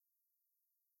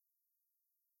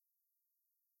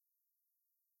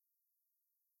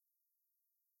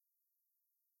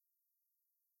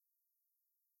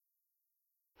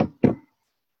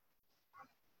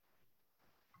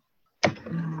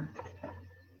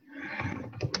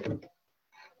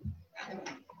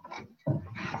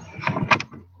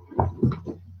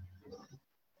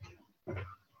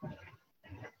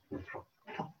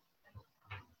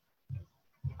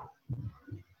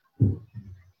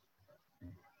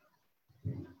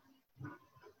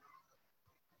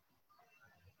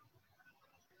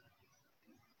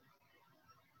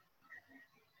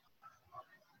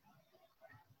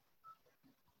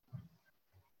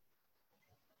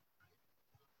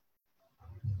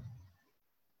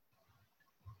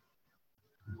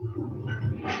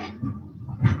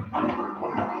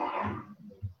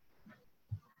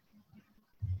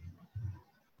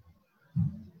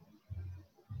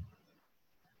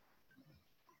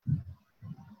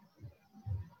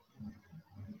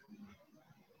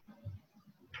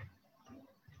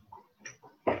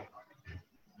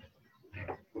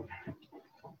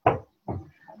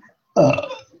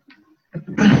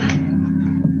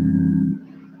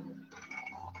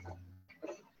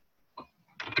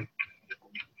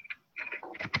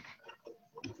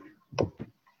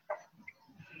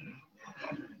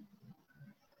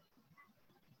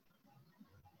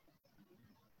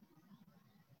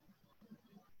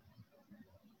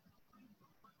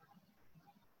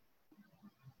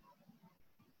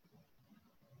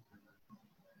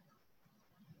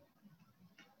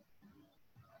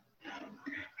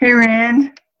Hey,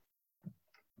 Rand.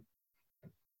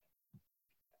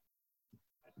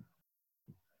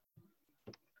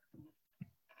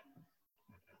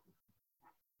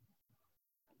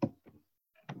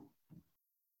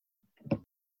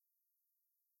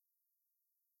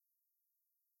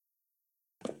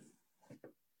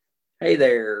 Hey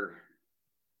there.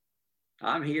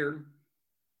 I'm here.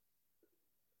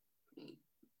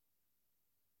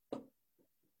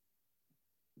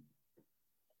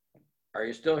 Are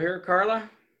you still here, Carla?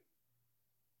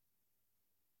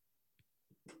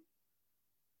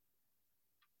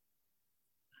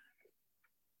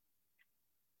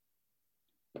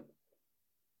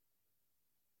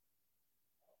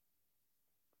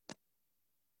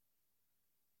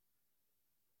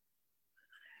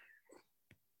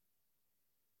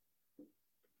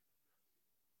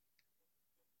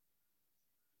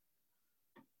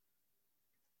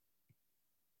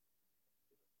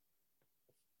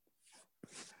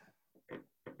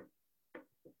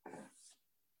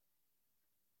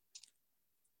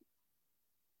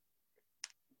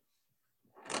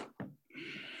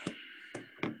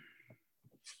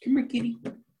 Come here, kitty.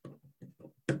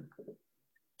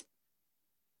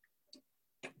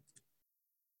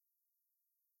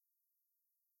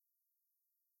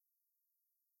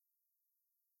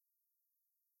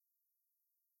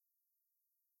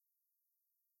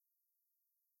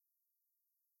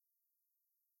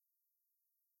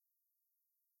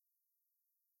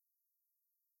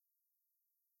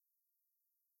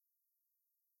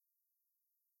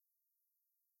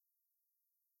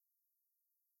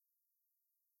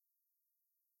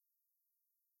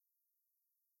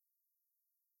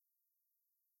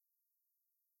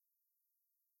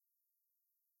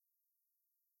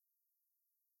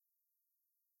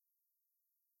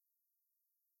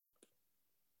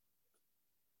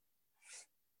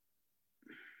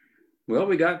 Well,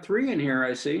 we got 3 in here,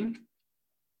 I see.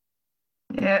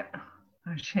 Yeah,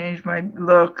 I changed my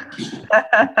look.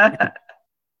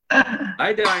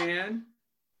 Hi, Diane.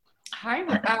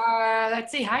 Hi,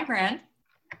 let's see. Hi, Rand.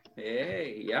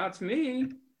 Hey, yeah, it's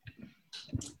me.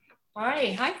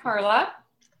 Hi, Carla.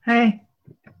 Hey,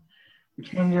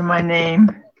 changing my name.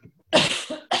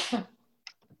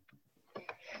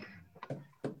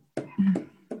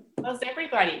 How's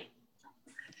everybody?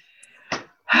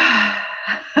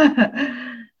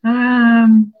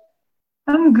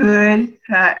 I'm good.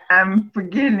 I'm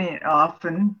forgetting it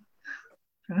often,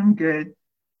 but I'm good.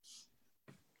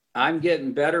 I'm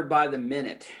getting better by the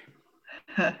minute.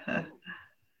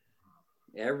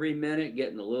 Every minute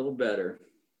getting a little better.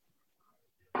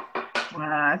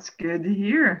 Wow, that's good to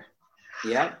hear.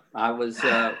 Yep, I was,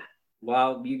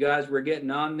 while you guys were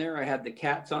getting on there, I had the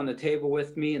cats on the table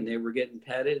with me and they were getting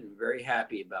petted and very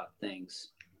happy about things.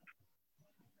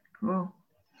 Cool.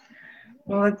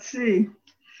 Well, let's see.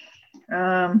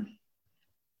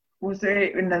 Was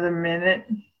there another minute?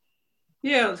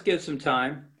 Yeah, let's give some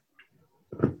time.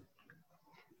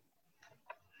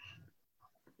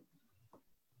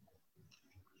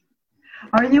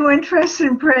 Are you interested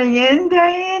in praying in,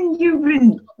 Diane? You've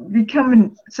been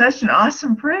becoming such an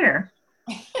awesome prayer.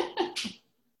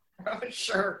 Oh,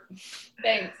 sure.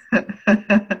 Thanks.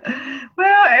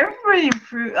 Well, everybody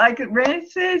improved. Like Randy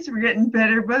says, we're getting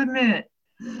better by the minute.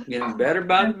 Getting better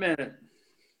by the minute.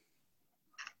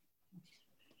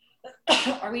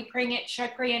 Are we praying it? Should I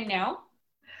pray in now?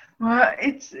 Well,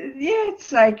 it's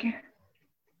like.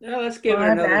 Yeah, let's give it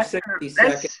another 60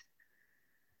 seconds.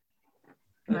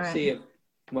 Let's Right. see if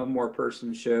one more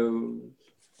person shows.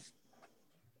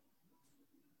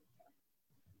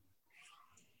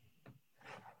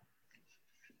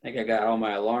 I think I got all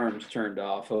my alarms turned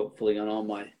off, hopefully, on all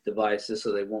my devices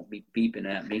so they won't be beeping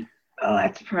at me. Oh,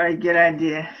 that's probably a good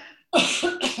idea.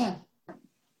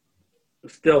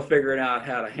 Still figuring out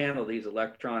how to handle these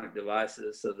electronic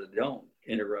devices so they don't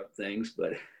interrupt things,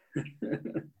 but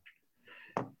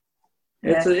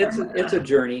it's a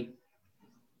journey.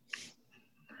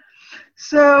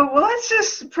 So, well, let's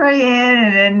just pray in,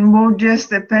 and then we'll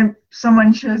just, if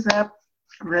someone shows up,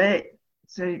 great.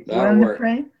 So, you want to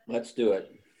pray? Let's do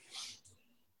it.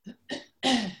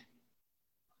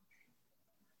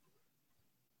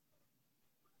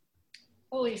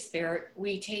 Holy Spirit,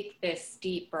 we take this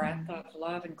deep breath of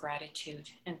love and gratitude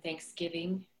and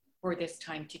thanksgiving for this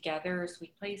time together as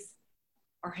we place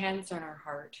our hands on our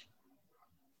heart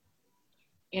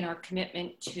in our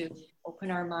commitment to open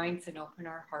our minds and open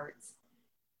our hearts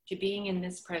to being in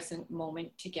this present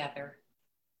moment together.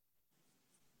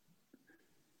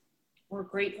 We're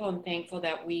grateful and thankful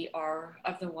that we are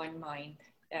of the one mind,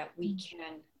 that we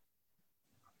can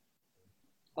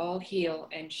all heal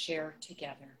and share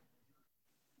together.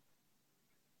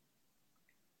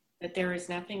 that there is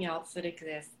nothing else that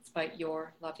exists but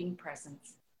your loving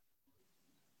presence.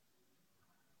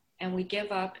 And we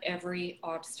give up every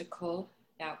obstacle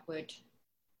that would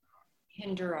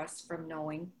hinder us from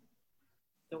knowing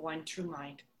the one true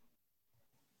mind.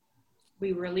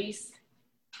 We release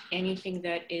anything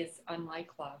that is unlike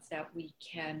love, that we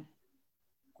can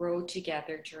grow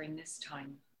together during this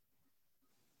time.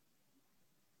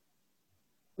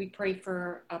 We pray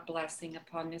for a blessing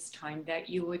upon this time, that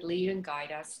you would lead and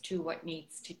guide us to what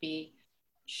needs to be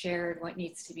shared, what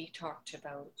needs to be talked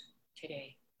about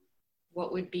today,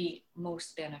 what would be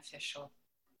most beneficial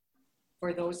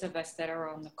for those of us that are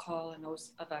on the call and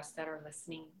those of us that are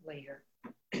listening later.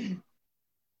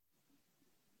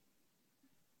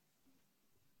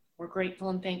 We're grateful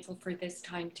and thankful for this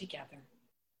time together.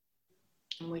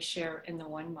 And we share in the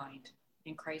one mind.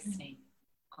 In Christ's name,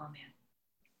 amen.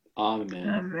 Amen.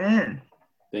 Amen.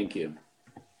 Thank you.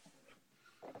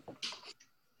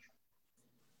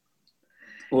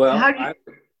 Well,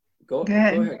 go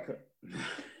ahead.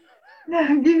 No,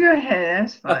 you go ahead.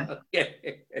 That's fine.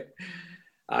 Okay.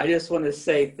 I just want to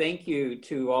say thank you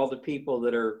to all the people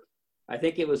that are, I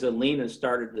think it was Alina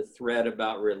started the thread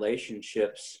about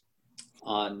relationships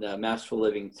on Masterful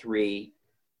Living 3,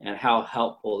 and how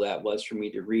helpful that was for me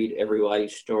to read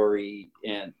everybody's story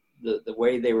and the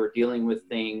way they were dealing with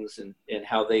things, and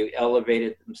how they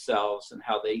elevated themselves and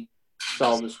how they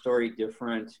saw the story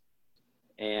different,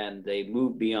 and they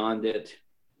moved beyond it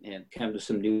and come to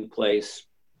some new place.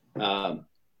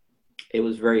 It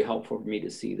was very helpful for me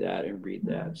to see that and read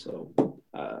that. So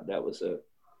that was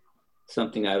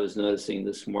something I was noticing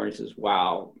this morning. Says,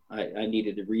 wow, I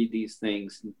needed to read these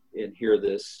things and hear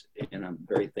this, and I'm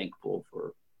very thankful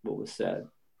for what was said.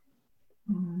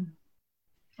 Mm-hmm.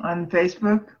 On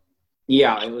Facebook?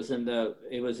 Yeah, it was in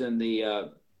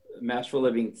the Masterful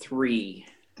Living 3,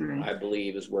 I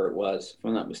believe is where it was, if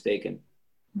I'm not mistaken.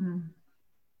 Mm-hmm.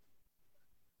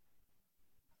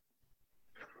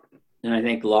 And I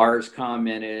think Lars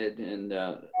commented, and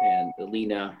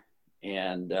Alina,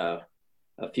 and a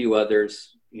few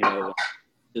others,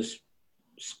 just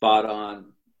spot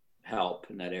on help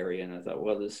in that area. And I thought,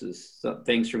 well, this is some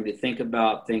things for me to think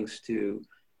about, things to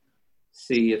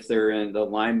see if they're in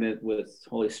alignment with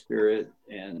Holy Spirit.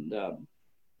 And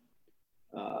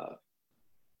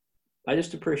I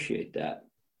just appreciate that.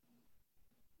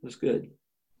 It was good.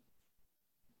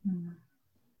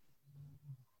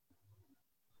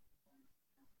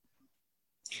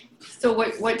 So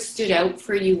what stood out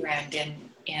for you, Rand,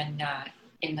 in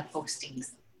the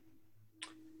postings?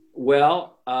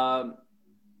 Well,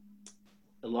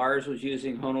 Lars was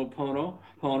using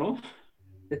Ho'oponopono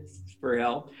for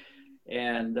help,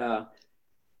 and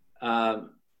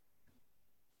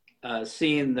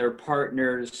seeing their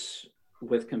partners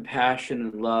with compassion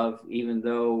and love, even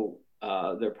though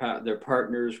their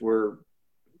partners were,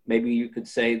 maybe you could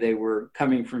say they were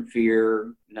coming from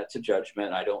fear. That's a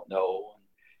judgment. I don't know.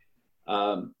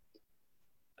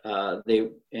 They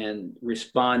and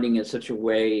responding in such a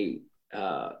way.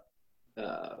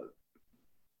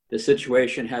 The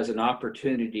situation has an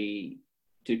opportunity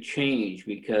to change,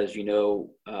 because, in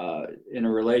a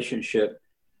relationship,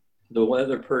 the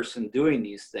other person doing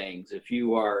these things, if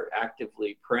you are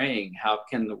actively praying, how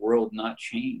can the world not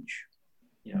change?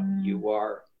 You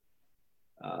are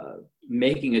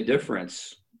making a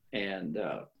difference, and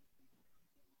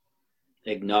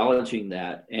acknowledging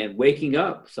that and waking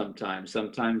up sometimes.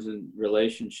 Sometimes in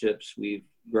relationships, we've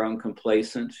grown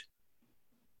complacent,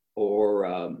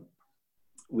 or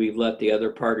we've let the other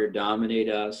partner dominate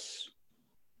us,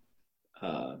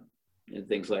 and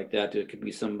things like that. There could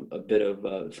be a bit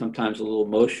of sometimes a little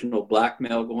emotional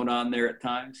blackmail going on there at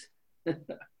times,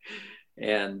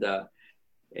 and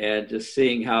just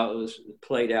seeing how it was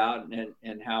played out,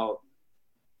 and how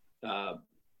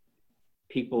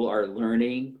people are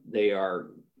learning. They are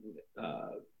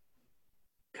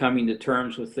coming to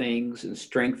terms with things and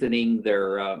strengthening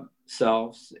their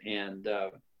selves, and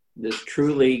this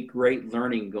truly great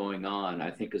learning going on,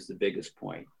 I think, is the biggest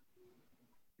point.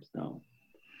 So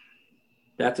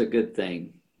that's a good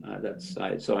thing.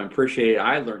 So I appreciate it.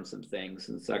 I learned some things,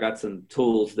 and so I got some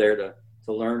tools there to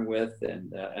learn with,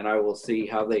 and I will see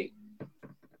how they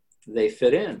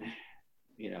fit in.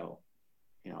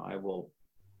 I will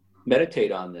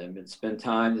meditate on them and spend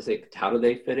time to say, how do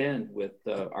they fit in with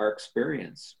our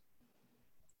experience?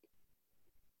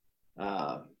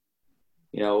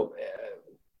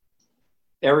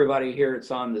 Everybody here is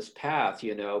on this path,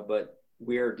 but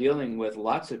we are dealing with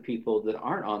lots of people that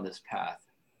aren't on this path.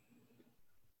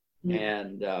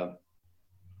 And well,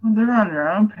 they're on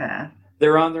their own path.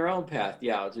 They're on their own path,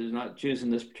 yeah. They're not choosing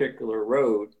this particular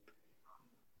road.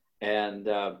 And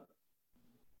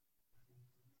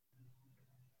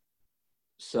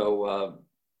So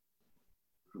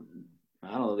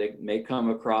I don't know, they may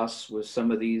come across with some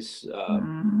of these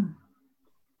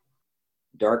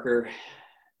darker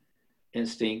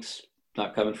instincts,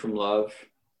 not coming from love,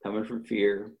 coming from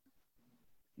fear.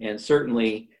 And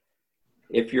certainly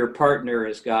if your partner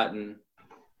has gotten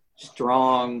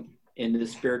strong into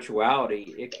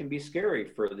spirituality, it can be scary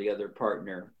for the other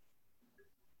partner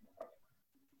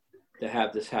to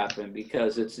have this happen,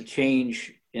 because it's a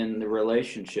change in the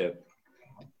relationship.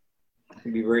 It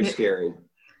can be very scary.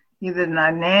 Yeah, the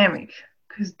dynamic,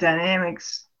 because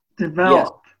dynamics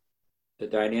develop. Yes, the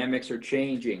dynamics are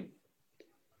changing.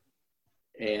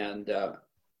 And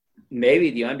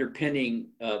maybe the underpinning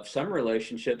of some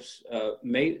relationships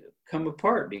may come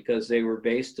apart because they were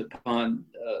based upon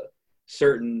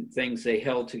certain things they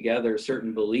held together,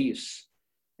 certain beliefs.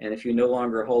 And if you no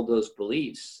longer hold those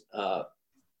beliefs,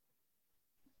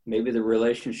 maybe the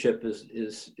relationship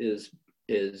is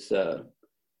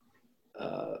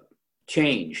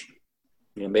changed.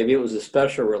 You know, maybe it was a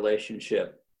special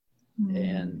relationship,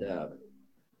 and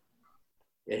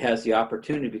it has the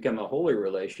opportunity to become a holy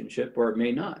relationship, or it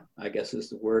may not, I guess is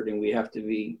the word, and we have to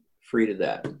be free to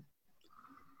that.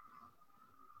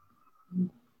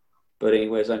 But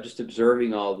anyways, I'm just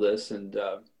observing all this, and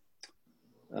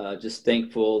just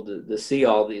thankful to see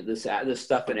all this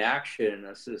stuff in action.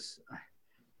 This is,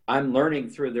 I'm learning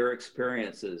through their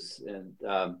experiences, and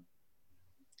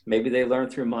maybe they learn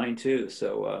through mine too.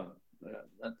 So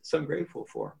that's I'm grateful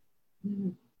for.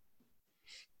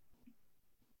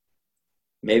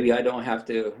 Maybe I don't have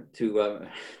to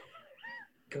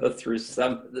go through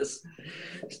some of this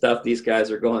stuff these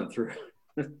guys are going through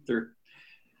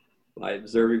by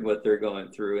observing what they're going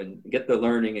through, and get the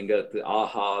learning and get the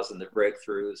ahas and the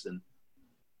breakthroughs,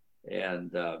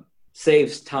 and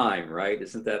saves time, right?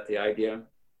 Isn't that the idea?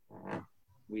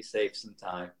 We save some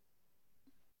time.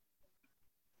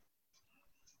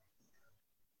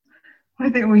 I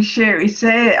think we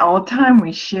say it all the time,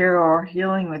 we share our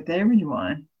healing with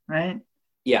everyone, right?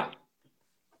 Yeah.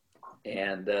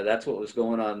 And that's what was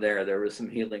going on there. There was some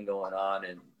healing going on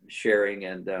and sharing,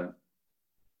 and it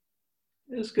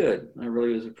was good. I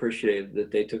really was appreciative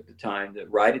that they took the time to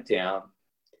write it down,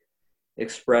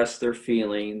 express their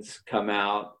feelings, come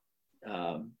out.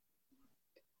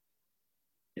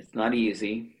 It's not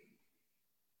easy.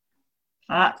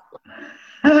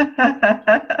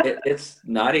 It's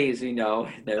not easy, no,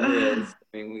 it never is.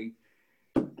 I mean,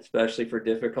 especially for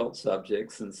difficult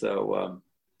subjects. And so,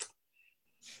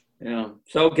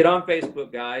 so get on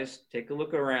Facebook, guys. Take a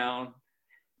look around.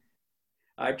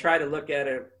 I try to look at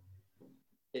it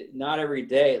not every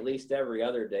day, at least every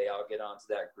other day. I'll get onto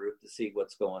that group to see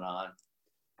what's going on.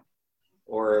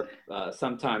 Or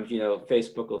sometimes,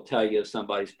 Facebook will tell you if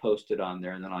somebody's posted on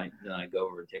there, and then I go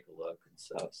over and take a look and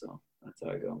stuff. So that's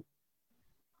how I go.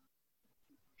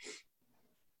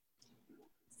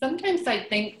 Sometimes I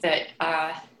think that,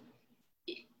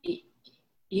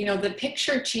 the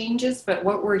picture changes, but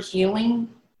what we're healing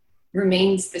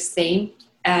remains the same.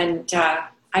 And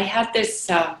I had this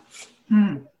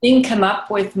thing come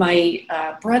up with my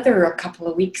brother a couple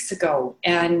of weeks ago.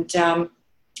 And,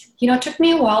 it took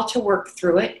me a while to work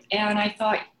through it. And I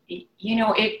thought,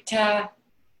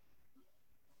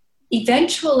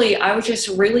 eventually I was just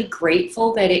really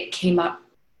grateful that it came up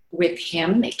with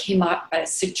him. It came up a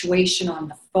situation on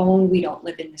the phone. We don't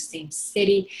live in the same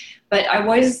city, but I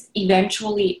was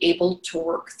eventually able to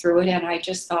work through it. And I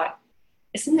just thought,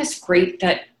 isn't this great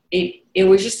that it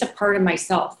was just a part of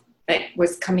myself that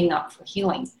was coming up for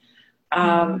healing.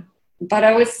 But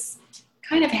I was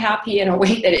kind of happy in a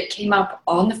way that it came up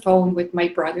on the phone with my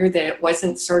brother, that it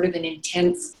wasn't sort of an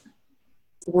intense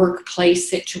workplace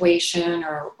situation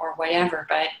or whatever,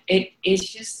 but it is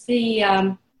just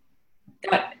that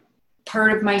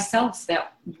part of myself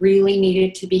that really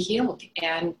needed to be healed.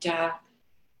 And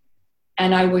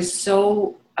I was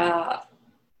so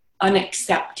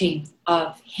unaccepting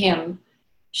of him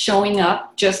showing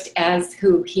up just as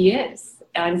who he is.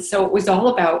 And so it was all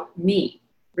about me,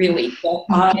 really.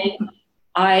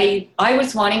 I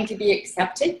was wanting to be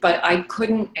accepted, but I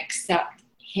couldn't accept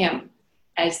him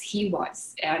as he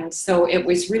was. And so it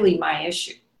was really my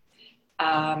issue.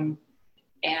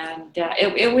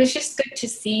 It was just good to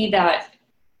see that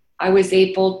I was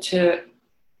able to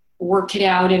work it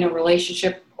out in a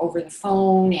relationship over the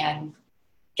phone and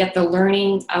get the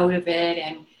learning out of it.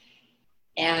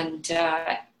 And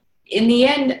in the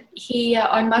end, he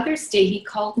on Mother's Day, he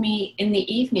called me in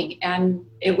the evening, and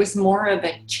it was more of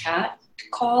a chat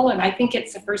call. And I think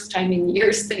it's the first time in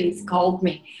years that he's called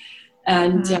me.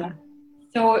 And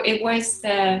so it was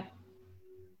it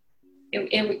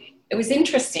was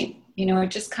interesting. It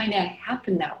just kind of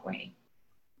happened that way.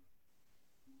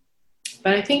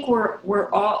 But I think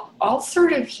we're all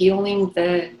sort of healing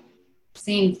the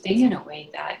same thing in a way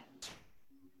that.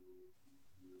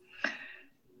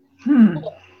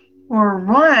 Or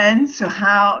one, so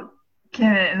how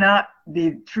can it not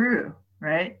be true,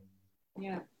 right?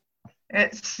 Yeah.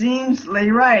 It seems like,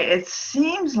 you're right. It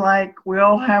seems like we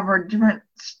all have our different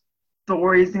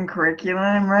stories and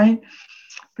curriculum, right?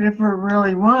 But if we're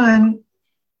really one,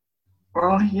 we're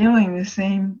all healing the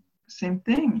same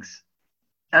things.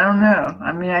 I don't know.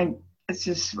 I mean, it's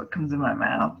just what comes in my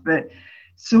mouth. But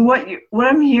so what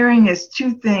I'm hearing is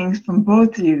two things from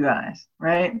both of you guys,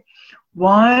 right?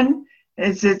 One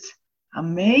is it's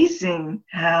amazing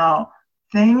how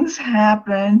things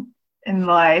happen in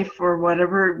life or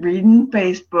whatever, reading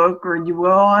Facebook or you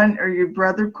go on or your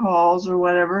brother calls or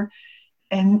whatever,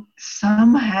 and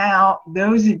somehow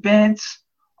those events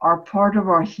are part of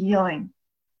our healing,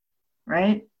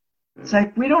 right? It's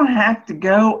like we don't have to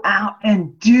go out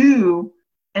and do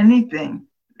anything.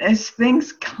 As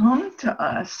things come to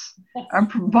us, are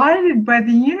provided by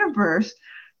the universe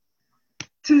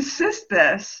to assist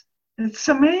us. It's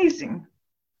amazing.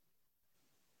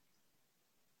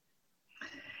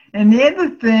 And the other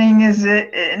thing is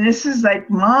that, and this is like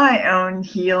my own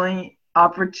healing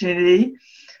opportunity,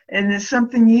 and it's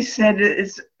something you said,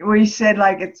 is where you said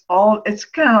like it's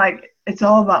kind of like it's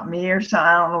all about me or something.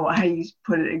 I don't know how you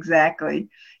put it exactly.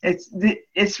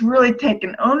 It's really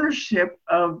taking ownership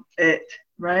of it,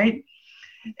 right?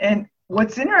 And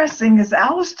what's interesting is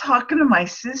I was talking to my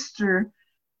sister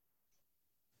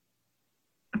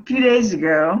a few days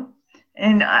ago,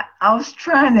 and I was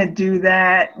trying to do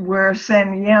that where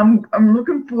saying, yeah, I'm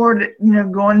looking forward to,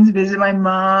 going to visit my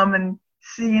mom and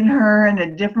seeing her in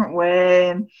a different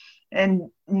way and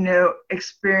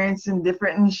experiencing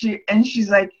different. And she's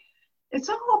like, it's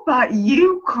all about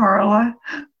you, Carla.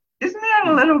 Isn't that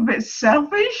a little bit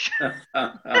selfish?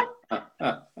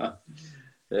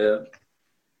 Yeah.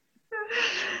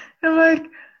 I'm like,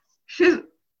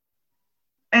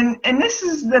 and this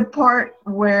is the part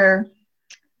where,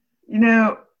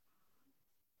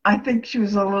 I think she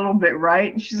was a little bit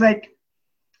right. And she's like,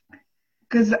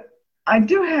 because I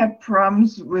do have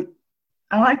problems with,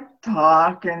 I like to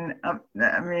talk, and I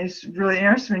mean, it's really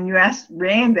interesting when you asked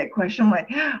Rand that question. I'm like,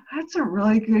 that's a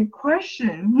really good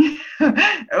question.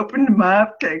 Opened them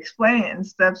up to explain it and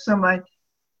stuff. So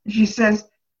she says,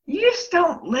 you just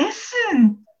don't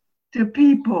listen to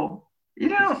people. You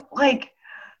don't like.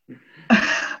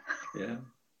 Yeah.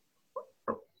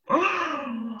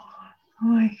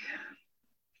 Like,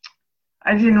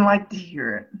 I didn't like to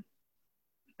hear it.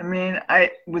 I mean,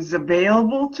 I was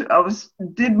available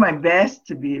did my best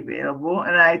to be available,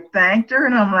 and I thanked her,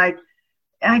 and I'm like,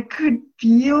 I could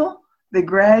feel the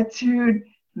gratitude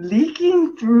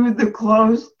leaking through the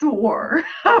closed door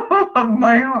of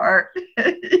my heart.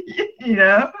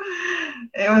 It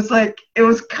was like it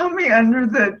was coming under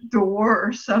the door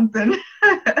or something.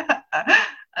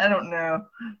 I don't know.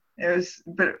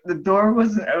 But the door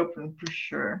wasn't open for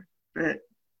sure. But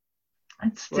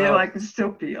it's still, I can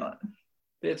still feel it.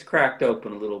 It's cracked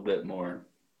open a little bit more.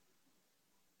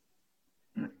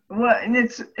 Well, and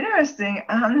it's interesting.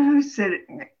 I don't know who said it.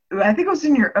 I think it was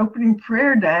in your opening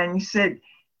prayer, Diane. You said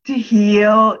to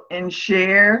heal and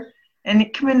share. And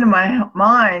it came into my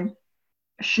mind,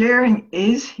 sharing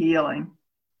is healing.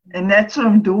 And that's what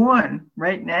I'm doing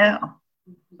right now.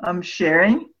 I'm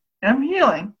sharing and I'm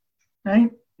healing,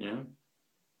 right? Yeah.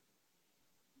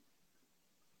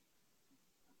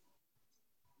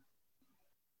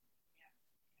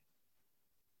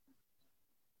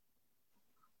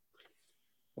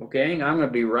 Okay, I'm going to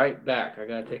be right back. I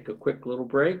got to take a quick little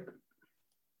break.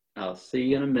 I'll see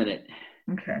you in a minute.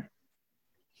 Okay.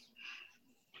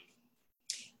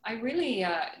 I really,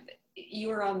 you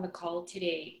were on the call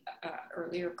today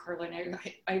earlier, Carla, and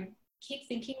I keep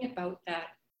thinking about that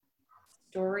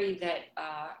story that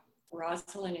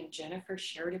Rosalind and Jennifer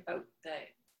shared about the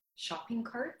shopping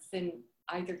carts and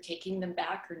either taking them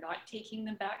back or not taking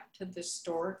them back to the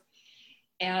store.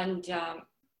 And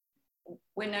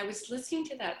when I was listening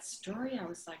to that story, I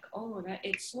was like, oh,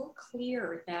 it's so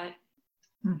clear that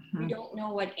we don't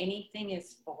know what anything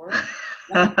is for.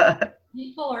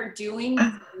 People are doing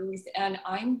things and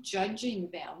I'm judging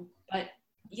them, but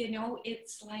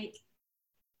it's like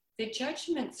the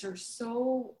judgments are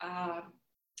so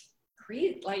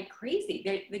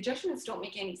crazy. The judgments don't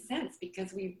make any sense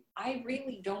because I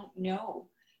really don't know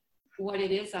what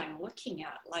it is I'm looking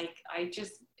at. Like, I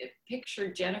just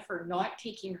picture Jennifer not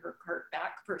taking her cart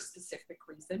back for a specific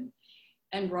reason,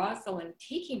 and Rosalind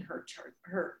taking her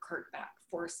cart back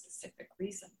for a specific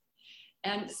reason.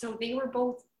 And so they were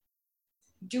both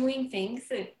doing things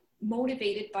that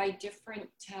motivated by different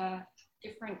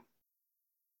different,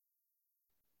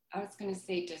 I was going to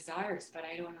say desires, but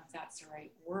I don't know if that's the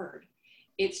right word.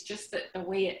 It's just that the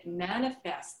way it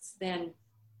manifests, then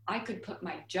I could put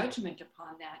my judgment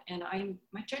upon that, and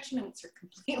my judgments are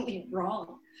completely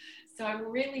wrong. So I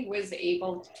really was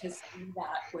able to see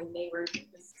that when they were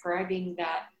describing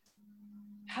that,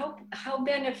 how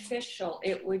beneficial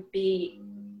it would be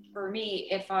for me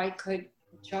if I could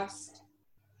just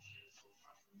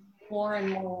more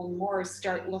and more and more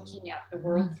start looking at the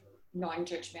world through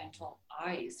non-judgmental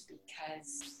eyes,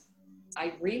 because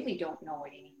I really don't know what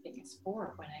anything is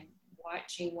for when I'm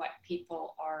watching what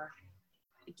people are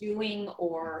doing,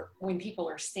 or when people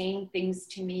are saying things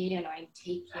to me and I'm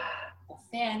taking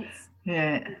offense,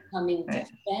 becoming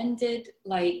defended.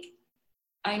 Like,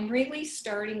 I'm really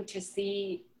starting to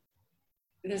see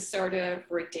the sort of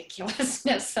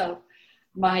ridiculousness of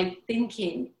my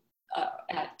thinking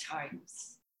at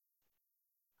times.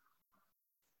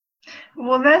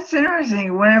 Well, that's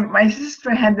interesting. When my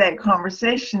sister had that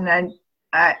conversation,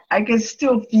 I could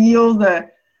still feel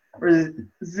the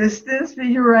resistance, but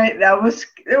you're right.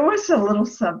 There was a little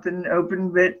something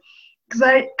open, but because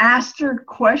I asked her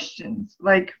questions,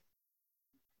 like,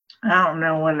 I don't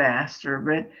know what I asked her,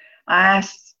 but I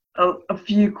asked a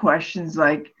few questions,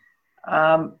 like,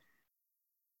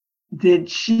 did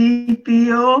she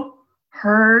feel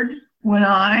heard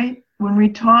when we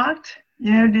talked?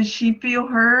 You know, did she feel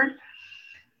heard?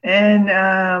 And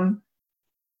that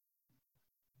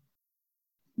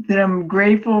I'm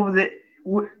grateful that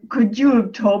could you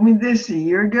have told me this a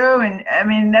year ago? And I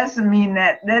mean, it doesn't mean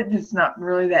that is not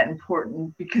really that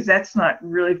important, because that's not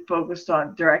really focused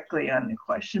on directly on the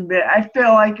question. But I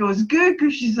felt like it was good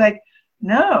because she's like,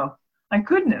 no, I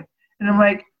couldn't have. And I'm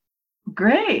like,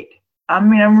 great. I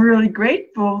mean, I'm really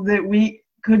grateful that we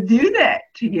could do that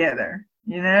together,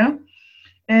 you know?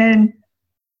 And,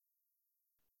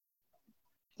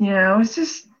 you know, it's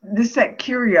just that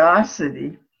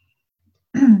curiosity.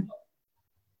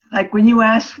 Like when you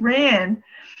asked Rand,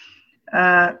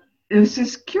 it was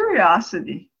just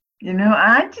curiosity. You know,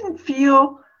 I didn't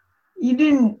feel you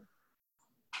didn't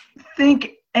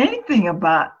think anything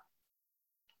about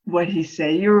what he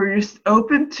said. You were just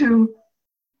open to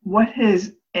what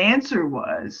his answer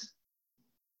was.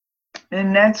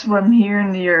 And that's what I'm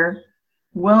hearing. You're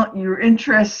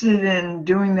interested in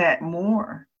doing that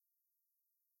more.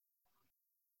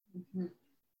 Mm-hmm.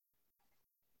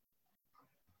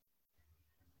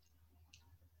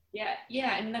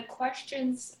 Yeah, and the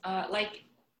questions,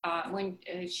 when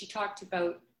she talked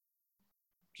about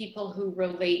people who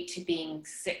relate to being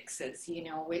sixes, you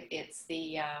know, it's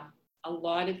a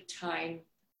lot of time,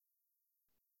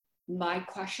 my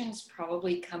questions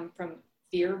probably come from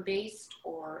fear-based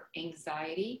or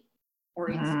anxiety or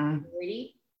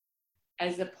insecurity,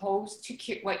 as opposed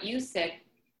to what you said,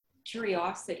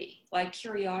 curiosity. Like,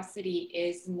 curiosity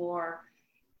is more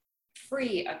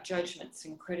free of judgments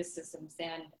and criticisms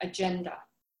and agenda.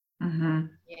 Mm-hmm.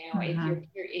 You know,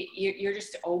 if you're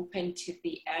just open to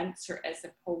the answer, as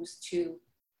opposed to,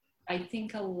 I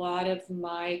think a lot of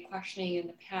my questioning in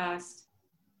the past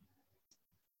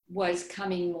was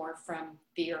coming more from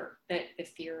fear, the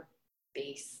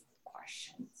fear-based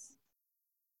questions,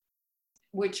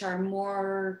 which are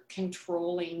more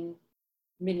controlling,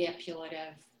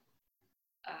 manipulative,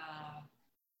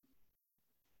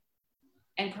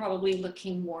 and probably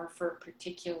looking more for a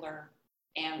particular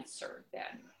answer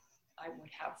than I would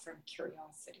have from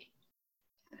curiosity.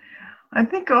 I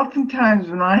think oftentimes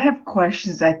when I have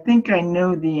questions, I think I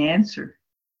know the answer,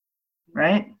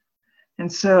 right?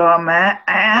 And so I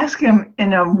ask him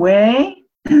in a way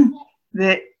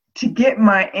that to get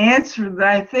my answer that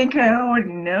I think I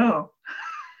already know.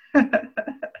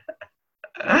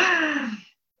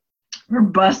 We're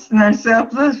busting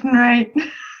ourselves left and right.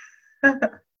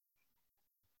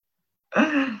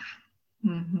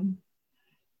 Mm-hmm.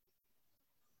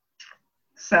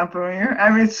 Sound familiar? I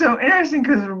mean, it's so interesting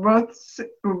because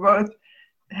we both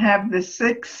have the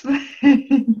 6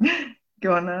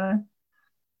 going on.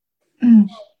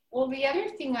 Well, the other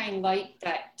thing I liked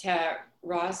that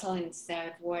Rosalind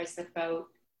said was about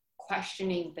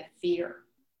questioning the fear.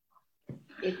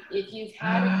 If you've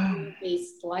had a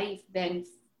fear-based life, then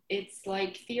it's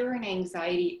like fear and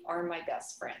anxiety are my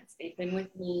best friends. They've been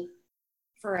with me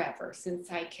forever, since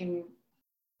I can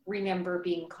remember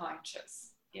being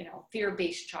conscious, you know,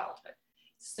 fear-based childhood.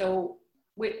 So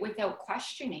without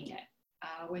questioning it,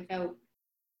 without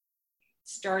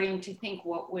starting to think,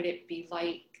 what would it be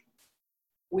like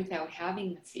without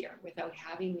having the fear, without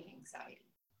having the anxiety?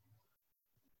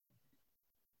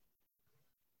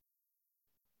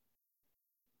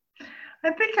 I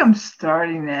think I'm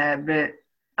starting that, but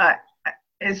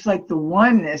it's like the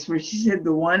oneness, where she said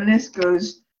the oneness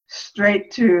goes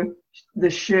straight to the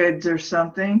shoulds or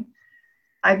something.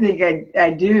 I think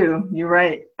I do. You're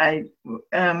right. I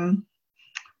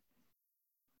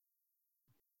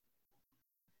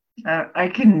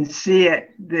can see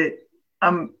it, that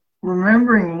I'm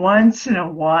remembering once in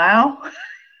a while,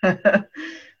 but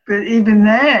even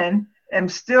then, I'm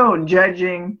still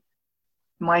judging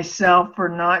myself for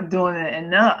not doing it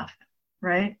enough,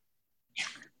 right?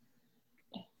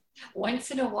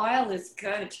 Once in a while is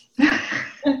good. Once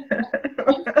in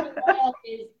a while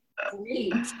is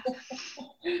great.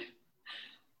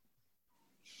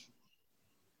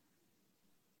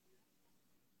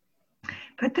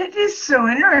 But that is so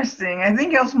interesting. I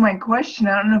think that was my question.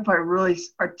 I don't know if I really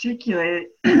articulated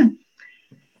it.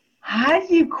 How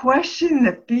do you question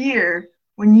the fear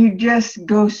when you just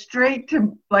go straight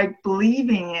to like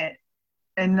believing it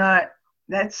and not,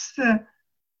 it's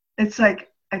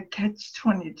like a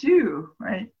catch-22,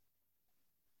 right?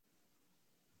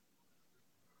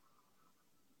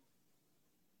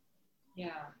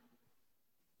 Yeah,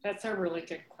 that's a really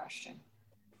good question.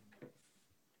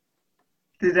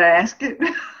 Did I ask it?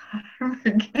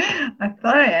 I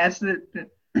thought I asked it.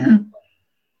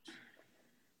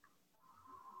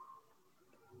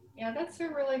 Yeah, that's a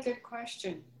really good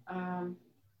question.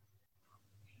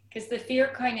 Because the fear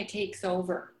kind of takes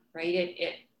over, right?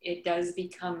 It does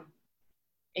become,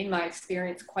 in my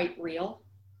experience, quite real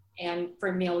and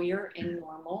familiar and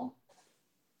normal.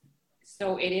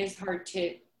 So it is hard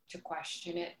to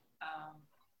question it.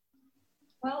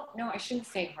 Well, no, I shouldn't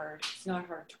say hard. It's not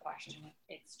hard to question it.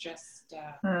 It's just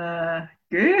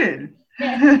good.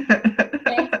 Thanks,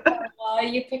 Carla.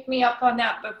 You picked me up on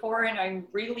that before, and I'm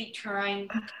really trying.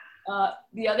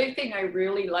 The other thing I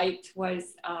really liked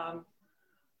was,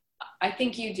 I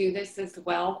think you do this as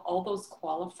well, all those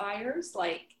qualifiers,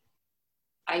 like,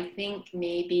 I think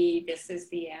maybe this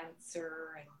is the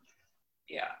answer, and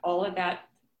yeah, all of that.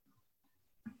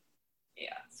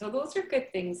 Yeah, so those are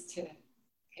good things to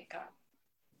pick up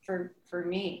for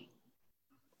me.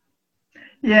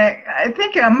 Yeah, I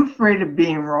think I'm afraid of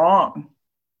being wrong.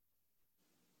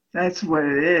 That's what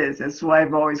it is. That's why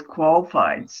I've always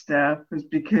qualified stuff, is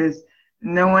because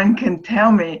no one can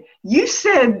tell me, you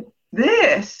said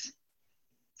this.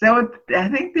 So I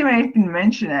think they might even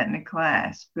mention that in the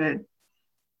class, but.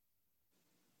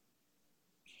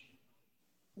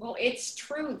 Well, it's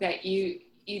true that you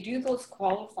do those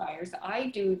qualifiers. I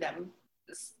do them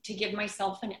to give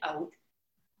myself an out,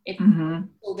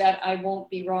 so that I won't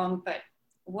be wrong. But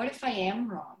what if I am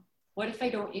wrong? What if I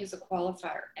don't use a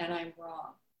qualifier and I'm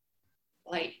wrong?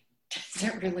 Like, does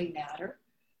it really matter?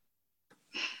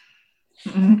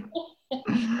 If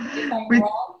I'm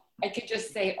wrong, I could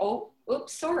just say, oh,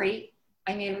 oops, sorry,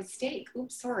 I made a mistake.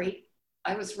 Oops, sorry,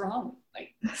 I was wrong.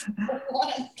 Like,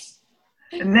 what?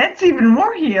 And that's even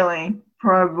more healing,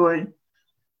 probably.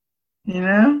 You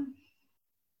know?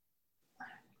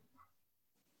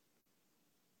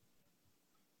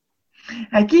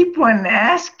 I keep wanting to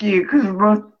ask you, because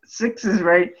we're both sixes,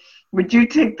 right? Would you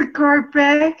take the card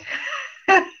back?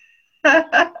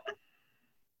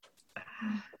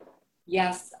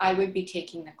 Yes, I would be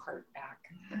taking the cart back.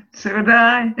 So would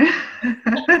I.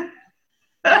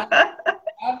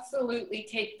 Absolutely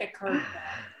take the cart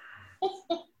back.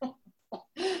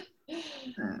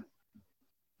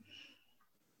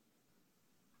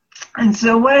 And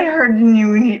so what I heard in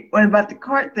you what about the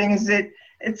cart thing is that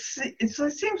it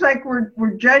seems like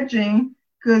we're judging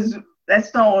because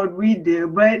that's not what we do,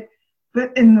 but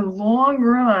in the long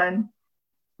run,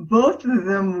 both of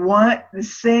them want the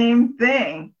same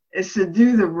thing, is to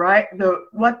do the right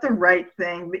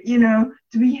thing, but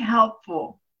to be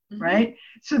helpful, right?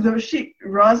 So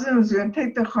Rosalind was going to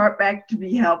take the heart back to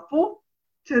be helpful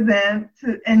to them,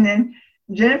 and then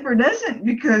Jennifer doesn't,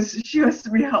 because she wants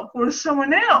to be helpful to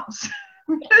someone else.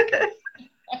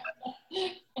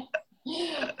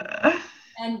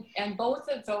 And both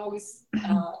of those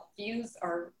views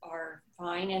are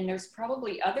fine, and there's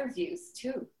probably other views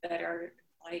too that are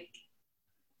like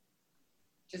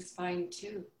just fine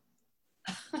too.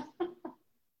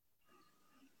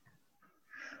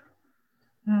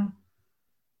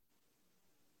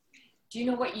 Do you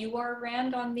know what you are,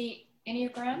 Rand, on the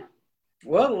Enneagram?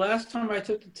 Well, the last time I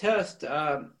took the test,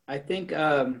 I think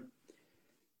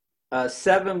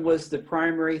 7 was the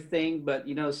primary thing, but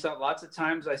lots of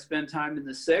times I spend time in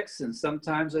the 6, and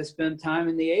sometimes I spend time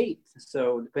in the 8.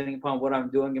 So depending upon what I'm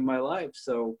doing in my life.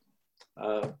 So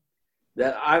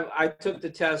that I took the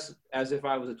test as if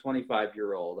I was a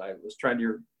 25-year-old. I was trying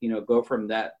to go from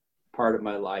that part of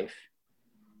my life.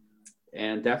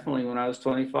 And definitely when I was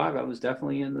 25, I was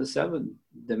definitely in the 7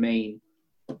 domain.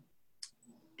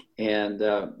 And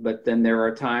but then there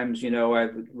are times, you know, I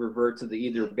would revert to the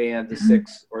either band, the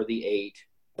 6 or the 8.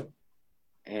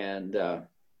 And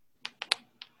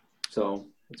so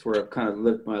that's where I've kind of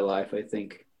lived my life, I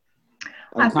think,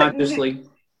 unconsciously.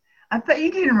 I thought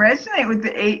you didn't resonate with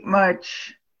the 8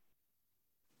 much.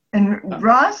 And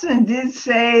Rawson did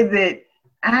say that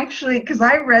actually, because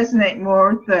I resonate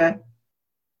more with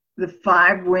the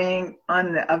 5 wing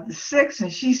of the 6,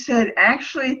 and she said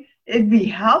actually it'd be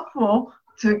helpful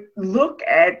to look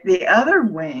at the other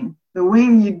wing, the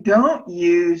wing you don't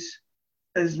use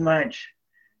as much,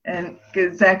 and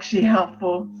it's actually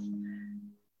helpful.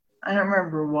 I don't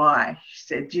remember why. She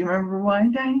said, do you remember why,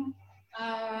 Diane?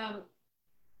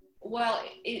 Well,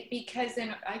 because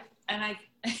I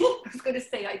was going to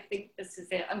say, I think this is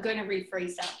it. I'm going to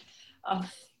rephrase that.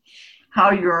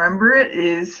 How you remember it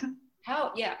is?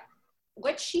 Yeah.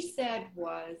 What she said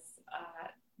was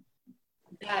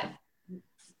that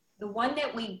the one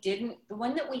that we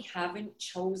haven't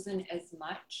chosen as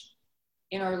much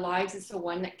in our lives is the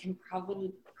one that can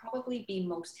probably be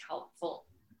most helpful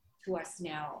to us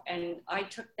now. And I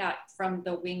took that from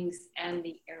the wings and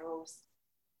the arrows.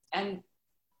 And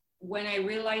when I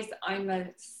realized I'm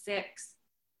a 6,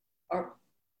 or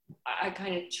I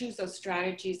kind of choose those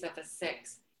strategies of a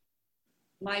 6,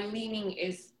 my leaning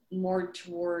is more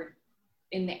toward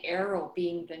in the arrow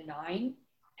being the 9.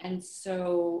 And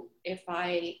so if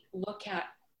I look at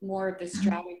more of the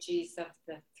strategies of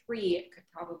the 3, it could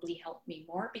probably help me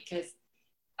more, because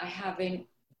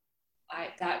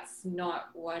that's not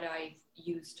what I've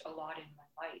used a lot in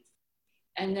my life.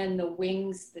 And then the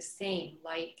wings, the same.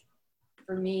 Like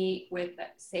for me, with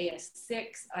say a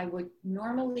 6, I would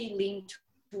normally lean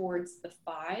towards the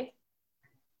 5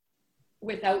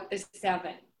 without the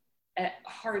 7,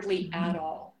 hardly at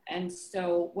all. And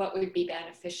so what would be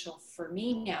beneficial for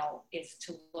me now is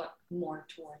to look more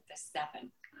toward the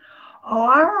 7. Oh,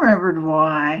 I remembered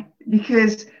why.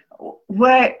 Because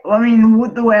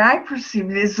the way I perceive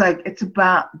it is like it's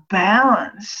about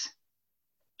balance,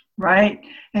 right?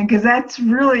 And because that's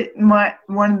really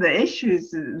one of the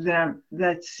issues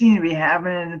that seem to be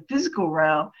happening in the physical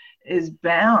realm is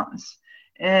balance.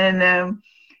 And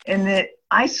that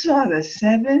I saw the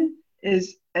 7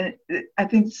 is, I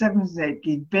think the 7 is like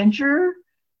adventure,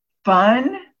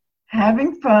 fun,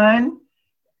 having fun,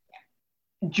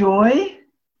 joy,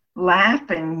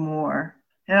 laughing more.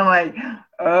 And I'm like,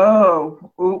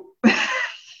 oh,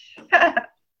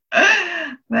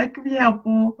 that could be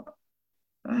helpful.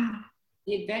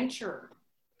 The adventure,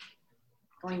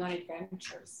 going on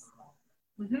adventures.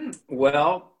 Mm-hmm.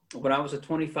 Well, when I was a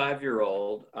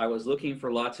 25-year-old, I was looking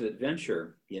for lots of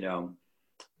adventure, you know.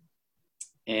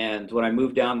 And when I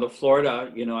moved down to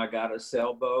Florida, you know, I got a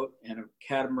sailboat and a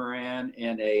catamaran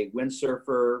and a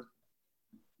windsurfer.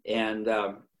 And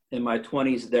in my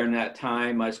 20s, during that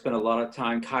time, I spent a lot of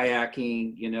time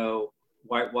kayaking, you know,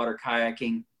 whitewater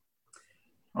kayaking.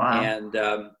 Wow. And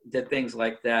did things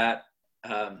like that.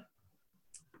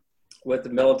 With the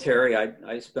military,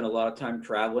 I spent a lot of time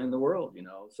traveling the world, you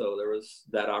know, so there was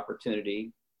that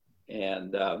opportunity.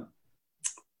 And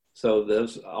so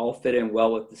those all fit in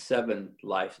well with the 7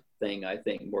 life thing, I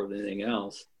think, more than anything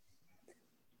else.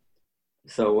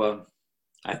 So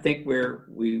I think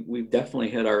we've definitely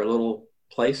hit our little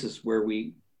places where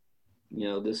we, you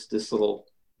know, this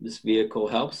vehicle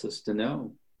helps us to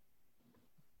know.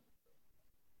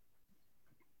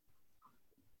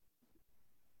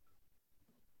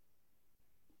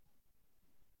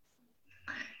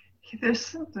 There's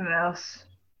something else.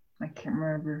 I can't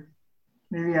remember.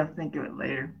 Maybe I'll think of it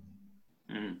later.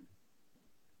 Mm.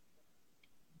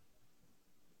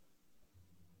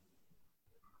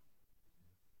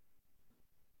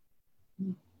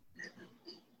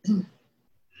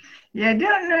 Yeah, I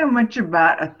don't know much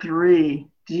about a 3.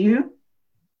 Do you?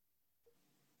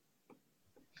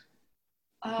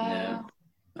 No,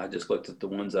 I just looked at the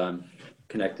ones I'm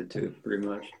connected to, pretty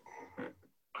much.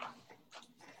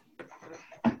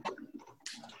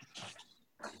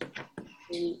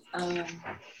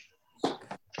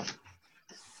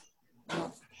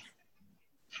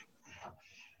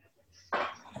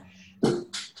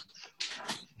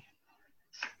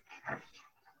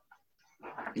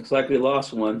 Looks like we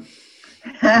lost one.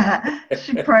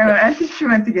 I think she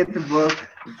went to get the book.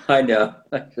 I know.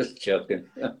 I'm just joking.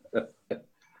 Oh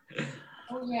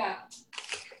yeah.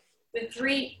 The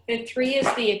three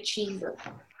is the achiever.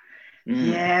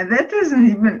 Yeah, that doesn't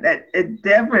even, it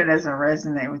definitely doesn't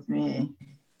resonate with me.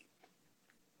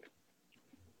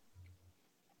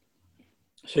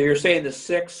 So you're saying the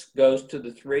 6 goes to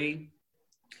the 3?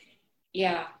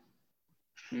 Yeah.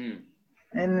 And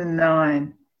the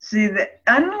 9. See,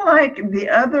 unlike the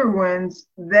other ones,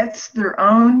 that's their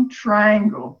own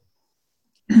triangle.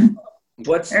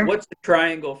 What's the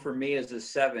triangle for me as a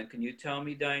 7? Can you tell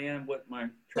me, Diane, what my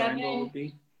triangle would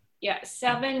be? Yeah,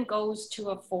 7 goes to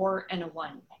a 4 and a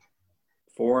 1.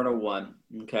 4 and a 1.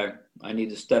 Okay. I need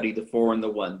to study the 4 and the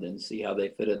 1 then, see how they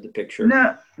fit in the picture.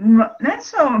 No,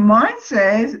 that's not what mine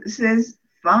says. It says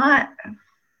 5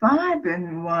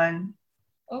 and 1.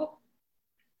 Oh.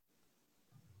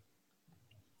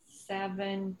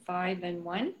 7, 5, and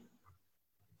 1?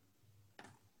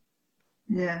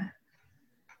 Yeah.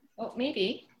 Oh,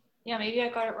 maybe. Yeah, maybe I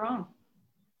got it wrong.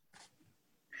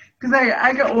 Because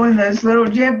I got one of those little,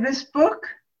 do you have this book?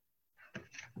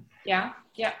 Yeah,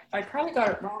 I probably got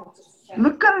it wrong.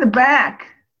 Look on the back.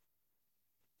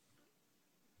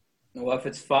 Well, if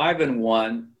it's 5 and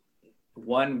 1,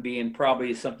 1 being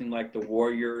probably something like the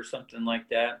warrior or something like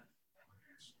that.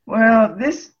 Well,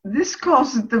 this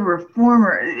calls it the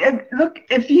reformer. Look,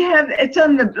 if you have,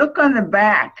 look on the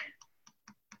back.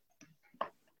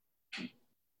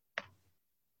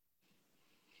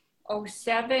 Oh,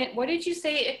 7. What did you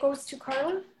say it goes to,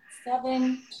 Carla?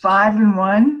 7. 5 and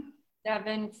 1.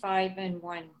 7, 5, and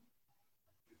 1.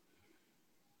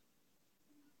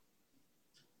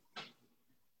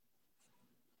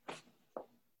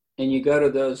 And you go to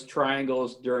those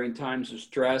triangles during times of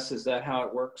stress. Is that how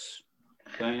it works,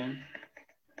 Diane?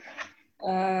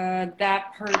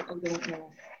 That part I don't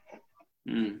know.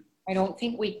 I don't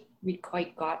think we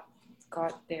quite got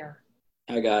there.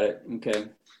 I got it. Okay.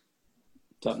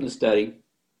 Something to study.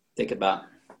 Think about.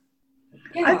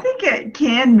 Yeah. I think it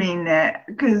can mean that,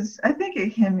 because I think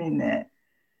it can mean that.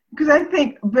 Because I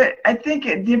think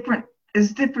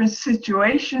as different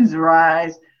situations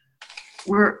arise,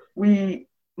 where we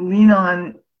lean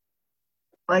on,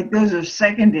 like, those are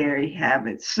secondary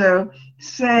habits. So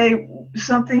say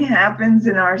something happens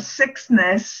in our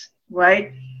sickness,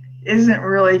 right, isn't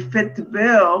really fit to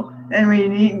bill, and we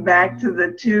need back to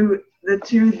the two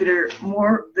that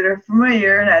are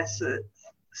familiar, and that's the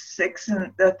 6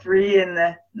 and the 3 and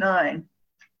the 9.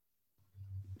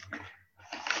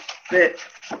 But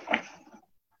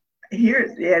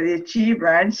here, the achiever,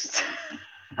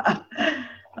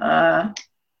 I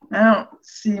don't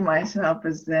see myself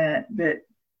as that, but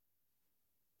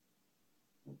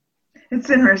it's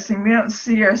interesting. We don't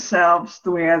see ourselves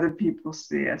the way other people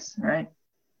see us, right?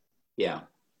 Yeah.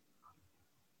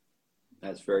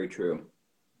 That's very true.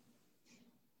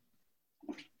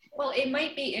 Well, it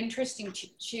might be interesting to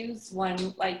choose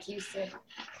one, like you said,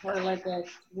 Carla, the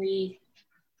 3,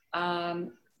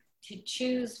 to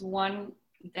choose one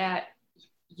that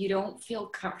you don't feel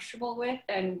comfortable with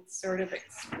and sort of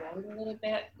explore it a little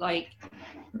bit. Like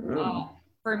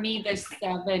for me, the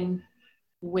 7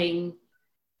 wing,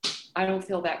 I don't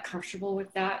feel that comfortable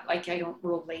with that. Like I don't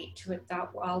relate to it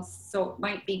that well. So it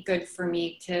might be good for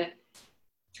me to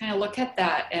kind of look at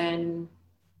that and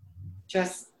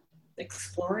just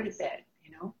explore it a bit,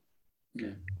 you know?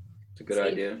 Yeah, it's a good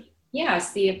idea. Yeah,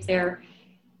 see if there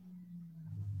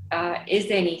is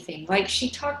anything. Like she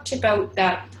talked about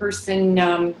that person,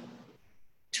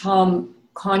 Tom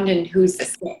Condon, who's a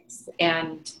 6,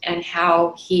 and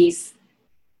how he's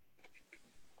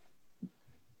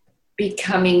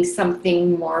becoming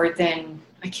something more than,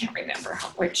 I can't remember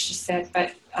what she said,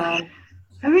 but I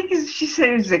think she said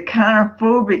it was a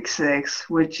counterphobic 6,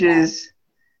 which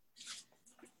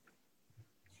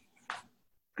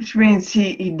means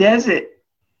he does it.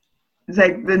 It's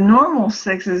like the normal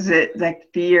 6 is it like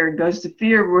fear, goes to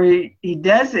fear, where he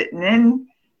does it, and then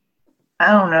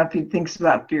I don't know if he thinks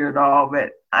about fear at all,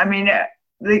 but I mean,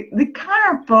 the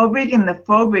counterphobic and the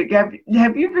phobic,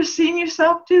 have you ever seen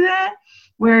yourself do that?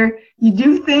 Where you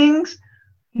do things,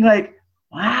 you're like,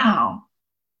 wow,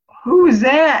 who was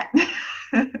that?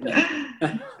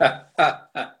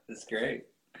 That's great.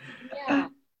 yeah.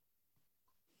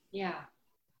 Yeah.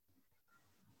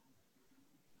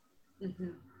 Mm-hmm.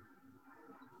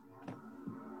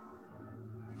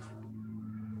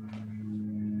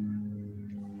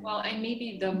 Well, and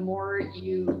maybe the more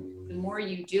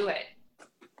you do it,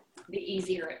 the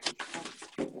easier it becomes.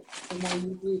 The more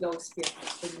you do those spiritual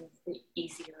things, the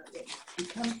easier it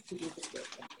becomes to do the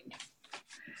spiritual things.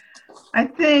 I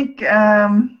think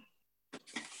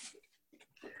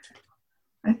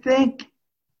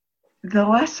the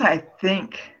less I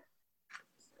think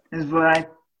is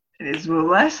the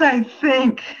less I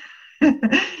think,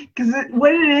 because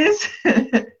what it is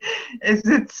is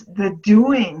it's the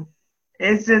doing.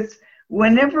 It's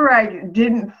whenever I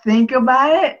didn't think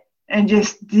about it and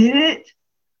just did it,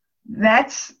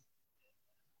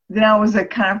 then I was a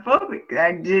counterphobic.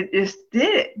 I just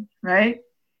did it, right?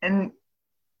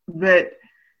 But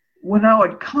when I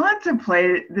would contemplate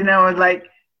it, then I would like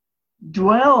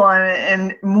dwell on it,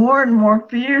 and more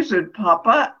fears would pop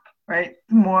up, right?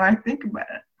 The more I think about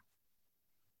it.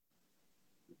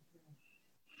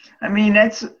 I mean,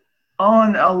 that's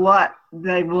on a lot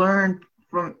that I've learned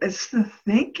from, it's the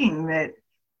thinking that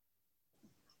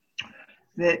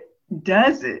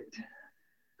does it.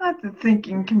 Not that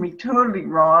thinking can be totally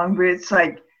wrong, but it's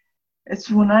like,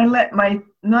 it's when I let my,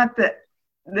 not that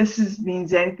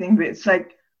means anything, but it's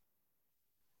like,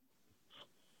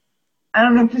 I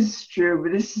don't know if this is true,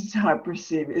 but this is how I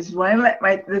perceive it, is when I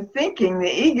let the thinking, the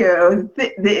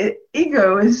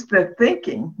ego is the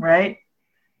thinking, right?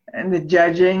 And the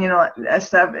judging and all that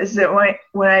stuff, is that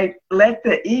when I let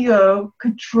the ego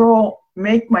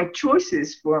make my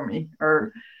choices for me,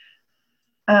 or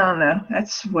I don't know,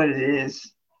 that's what it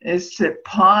is to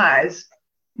pause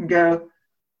and go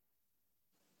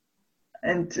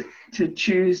and to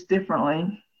choose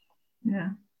differently. Yeah.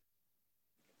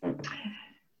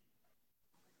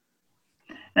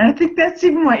 And I think that's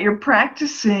even what you're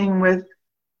practicing with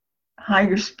how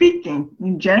you're speaking.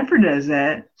 And Jennifer does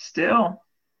that still.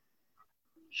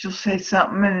 She'll say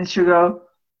something and then she'll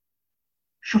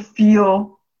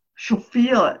feel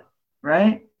it,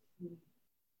 right?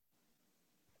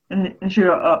 And she'll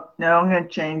go, oh, no, I'm going to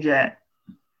change that.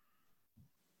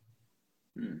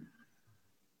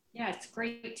 Yeah, it's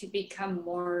great to become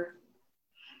more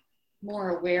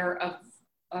aware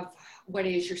of what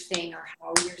it is you're saying or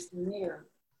how you're saying it, or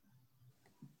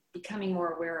becoming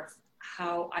more aware of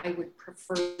how I would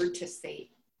prefer to say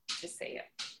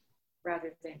it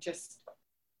rather than just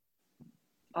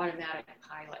automatic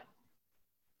pilot.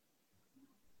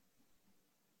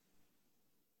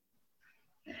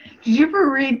 Did you ever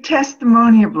read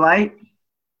Testimony of Light?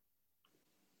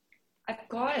 I've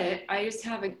got it. I just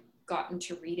haven't gotten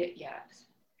to read it yet.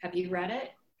 Have you read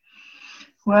it?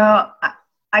 Well,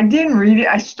 I didn't read it.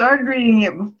 I started reading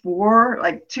it before,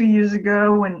 like 2 years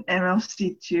ago, when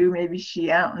MLC 2, maybe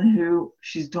I don't know who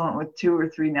she's doing it with, 2 or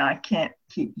 3 now. I can't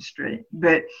keep them straight.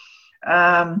 But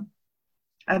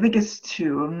I think it's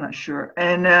 2. I'm not sure.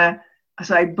 And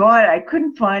so I bought it. I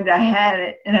couldn't find it. I had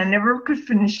it, and I never could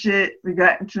finish it. We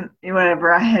got into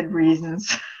whatever. I had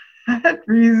reasons. I had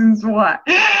reasons why.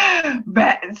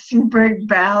 But it seemed very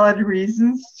valid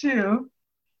reasons, too.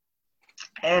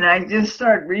 And I just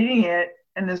started reading it,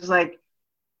 and it's like,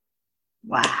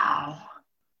 wow.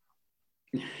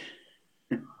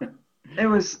 It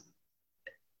was.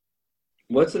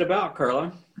 What's it about,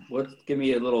 Carla? Give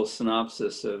me a little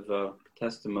synopsis of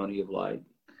Testimony of Light.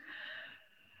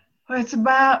 Well, it's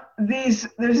about there's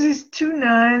these 2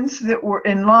 nuns that were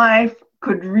in life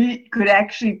could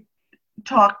actually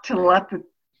talk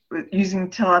using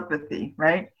telepathy,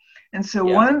 right? And so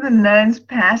one of the nuns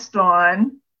passed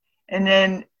on, and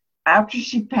then after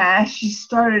she passed, she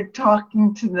started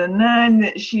talking to the nun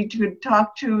that she could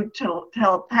talk to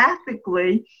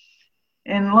telepathically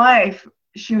in life.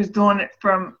 She was doing it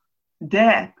from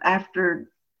death,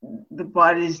 after the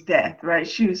body's death, right?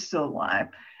 She was still alive.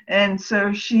 And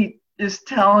so she is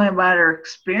telling about her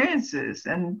experiences,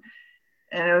 and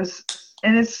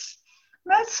it's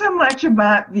not so much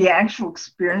about the actual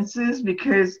experiences,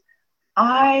 because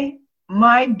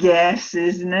my guess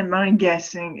is, and my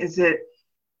guessing is that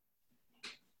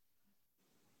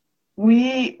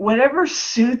whatever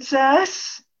suits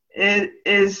us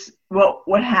is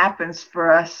what happens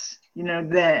for us,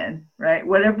 then, right?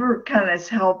 Whatever kind of is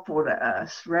helpful to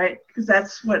us, right? Because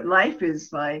that's what life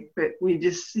is like, but we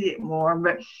just see it more.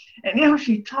 But anyhow,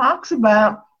 she talks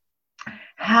about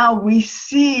how we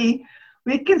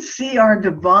can see our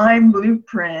divine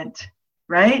blueprint,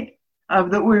 right?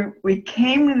 Of that we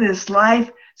came to this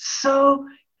life so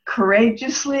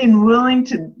courageously and willing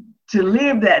to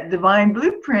live that divine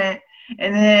blueprint.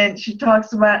 And then she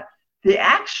talks about the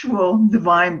actual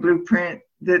divine blueprint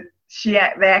that they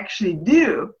actually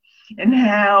do, and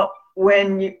how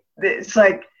it's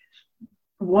like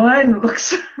one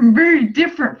looks very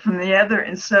different from the other,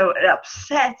 and so it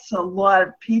upsets a lot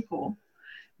of people.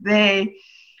 They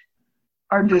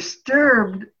are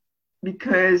disturbed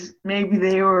because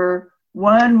maybe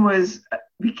one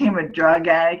became a drug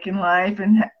addict in life,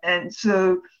 and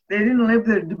so they didn't live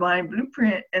their divine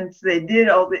blueprint, and so they did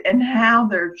and how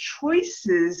their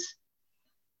choices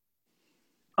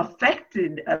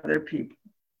affected other people,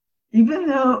 even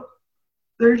though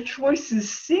their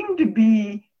choices seemed to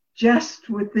be just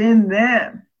within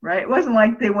them, right? It wasn't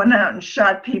like they went out and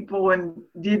shot people and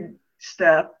did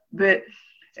stuff, but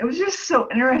it was just so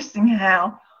interesting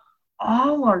how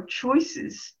all our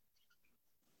choices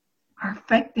are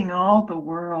affecting all the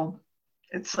world.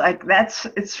 It's like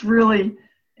it's really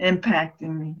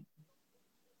impacting me.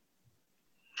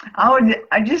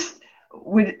 I just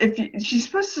would, if she's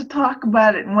supposed to talk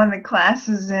about it in one of the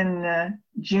classes in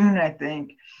June, I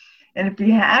think. And if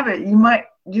you have it, you might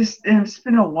just, and it's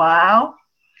been a while,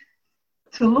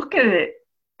 to look at it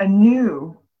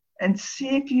anew and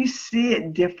see if you see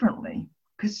it differently,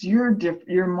 because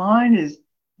your mind is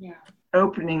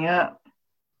opening up,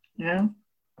 you know?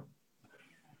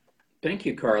 Thank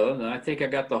you, Carla. And I think I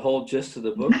got the whole gist of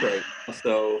the book right now.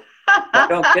 So if I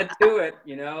don't get to it,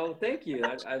 thank you.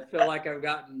 I feel like I've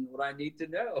gotten what I need to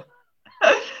know.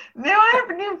 No, I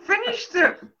haven't even finished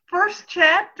the first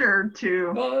chapter or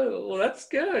two. Oh, well, that's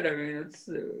good. I mean, it's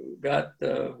got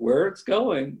where it's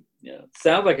going. Yeah, it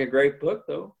sounds like a great book,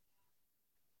 though.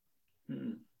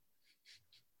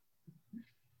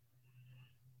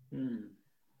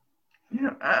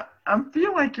 I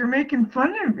feel like you're making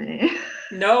fun of me.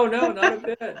 No, not a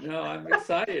bit. No, I'm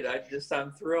excited.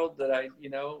 I'm thrilled that I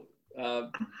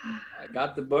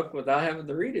got the book without having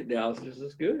to read it now. This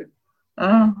is good.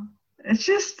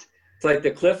 It's like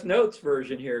the Cliff Notes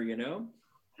version here,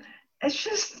 It's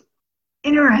just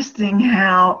interesting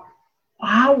how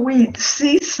we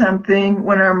see something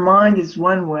when our mind is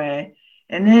one way,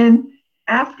 and then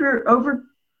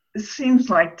it seems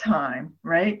like time,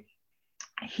 right?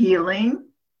 Healing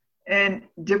and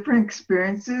different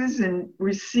experiences, and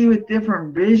we see with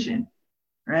different vision,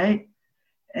 right?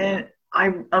 And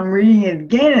I'm reading it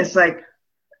again. It's like,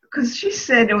 because she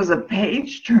said it was a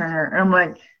page turner, and I'm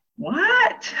like,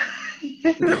 what?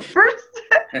 the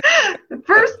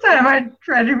first time I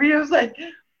tried to read it, I was like,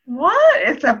 what?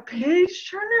 It's a page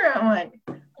turner? I'm like,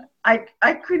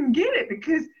 I couldn't get it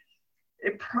because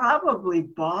it probably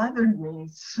bothered me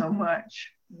so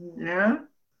much,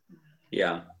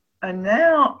 Yeah. And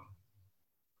now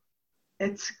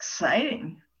it's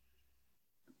exciting.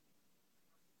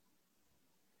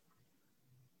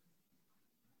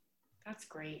 That's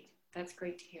great. That's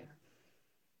great to hear.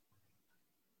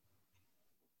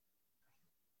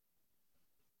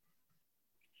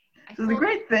 So the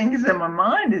great thing is that my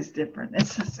mind is different.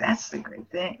 That's the great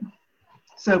thing.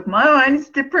 So if my mind is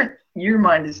different, your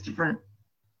mind is different.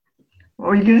 What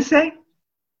were you going to say?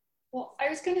 Well, I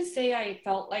was going to say I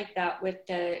felt like that with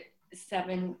the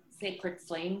 7 Sacred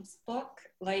Flames book.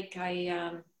 Like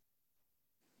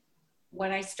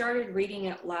when I started reading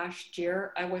it last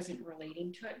year, I wasn't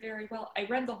relating to it very well. I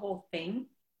read the whole thing,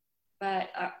 but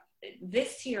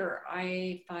this year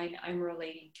I find I'm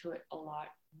relating to it a lot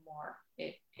more.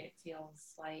 It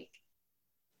feels like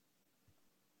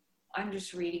I'm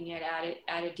just reading it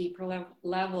at a deeper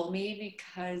level, maybe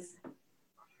because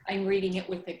I'm reading it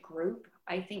with a group.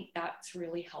 I think that's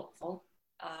really helpful.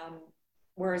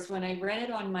 Whereas when I read it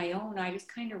on my own, I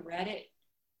just kind of read it,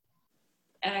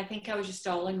 and I think I was just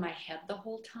all in my head the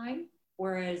whole time.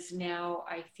 Whereas now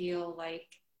I feel like,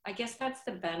 I guess that's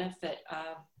the benefit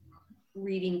of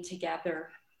reading together.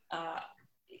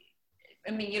 I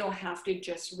mean, you don't have to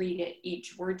just read it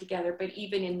each word together, but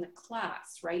even in the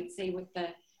class, right? Say with the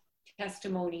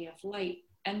Testimony of Light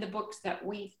and the books that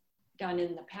we've done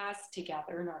in the past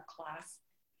together in our class,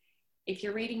 if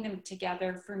you're reading them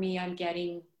together, for me, I'm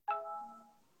getting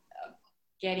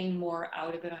more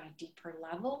out of it on a deeper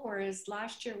level. Whereas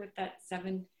last year with that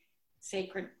 7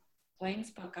 Sacred Flames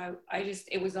book,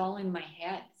 it was all in my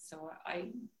head. So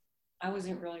I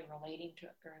wasn't really relating to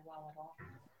it very well at all.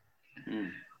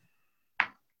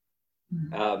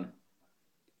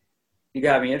 You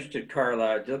got me interested,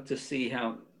 Carla. I'd love to see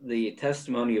how the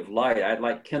Testimony of Light. I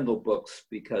like Kindle books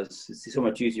because it's so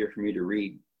much easier for me to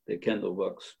read the Kindle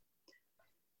books.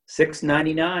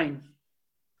 $6.99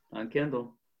 on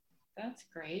Kindle. That's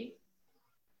great.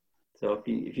 So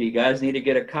if you guys need to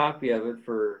get a copy of it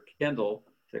for Kindle,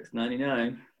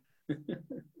 $6.99.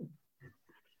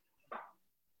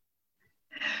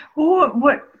 Well,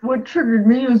 what triggered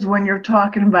me was when you're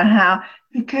talking about how,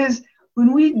 because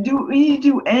when you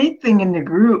do anything in the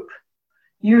group,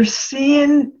 you're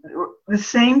seeing the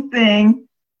same thing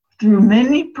through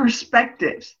many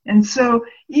perspectives. And so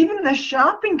even the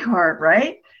shopping cart,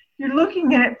 right? You're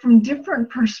looking at it from different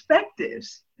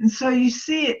perspectives. And so you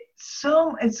see it,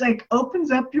 so it's like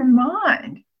opens up your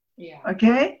mind. Yeah.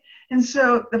 Okay. And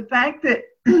so the fact that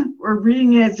we're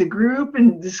reading it as a group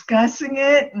and discussing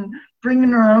it and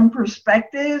bringing our own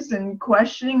perspectives and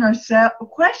questioning our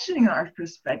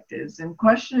perspectives and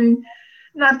questioning,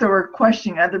 not that we're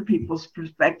questioning other people's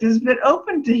perspectives, but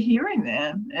open to hearing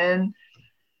them. And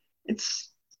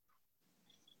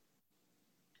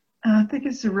I think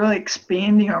it's really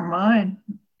expanding our mind.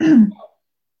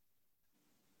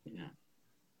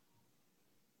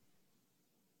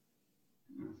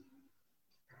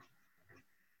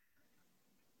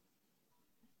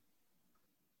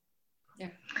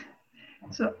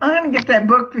 So I'm going to get that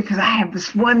book because I have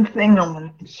this one thing I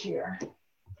want to share.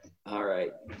 All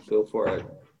right, go for it.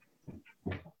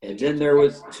 And then there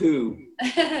was 2.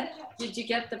 Did you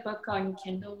get the book on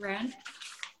Kindle, Rand?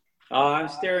 I'm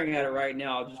staring at it right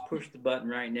now. I'll just push the button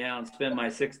right now and spend my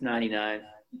 $6.99.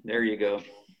 There you go.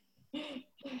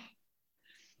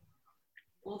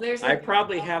 Well, I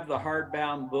probably have the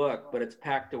hardbound book, but it's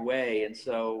packed away, and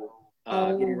so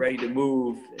getting ready to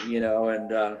move,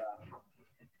 and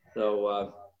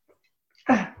so.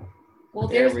 Well,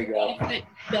 there there's we go.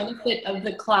 benefit of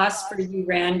the class for you,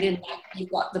 Rand, and you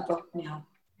got the book now.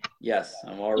 Yes,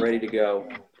 I'm all ready to go.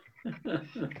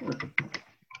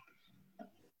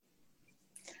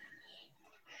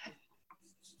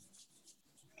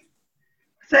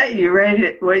 That you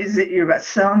ready? What is it? You're about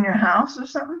selling your house or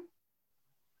something?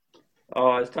 Oh,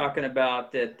 I was talking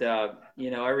about that.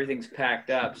 Everything's packed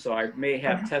up, so I may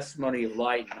have Testimony of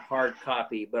Light in hard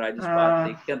copy, but I just bought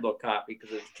the Kindle copy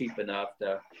because it's cheap enough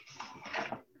to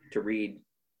read.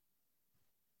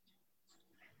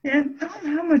 Yeah, I don't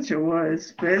know how much it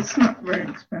was, but it's not very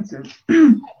expensive.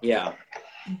 Yeah.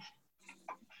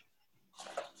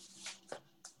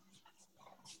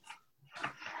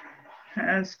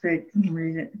 I'll speak and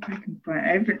read it if I can find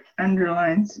it. I've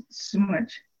underlined so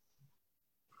much.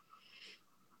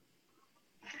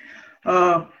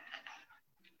 Oh,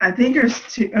 I think there's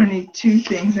only 2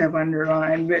 things I've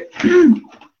underlined, but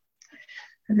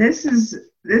this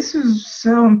was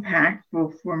so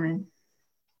impactful for me.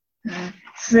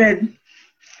 Said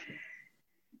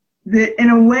that in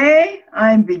a way,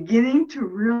 I'm beginning to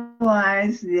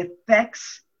realize the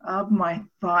effects of my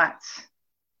thoughts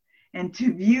and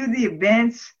to view the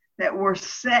events that were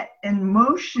set in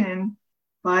motion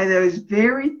by those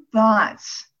very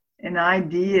thoughts and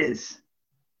ideas.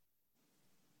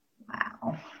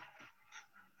 Wow.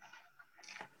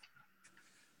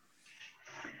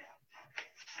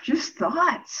 Just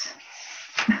thoughts.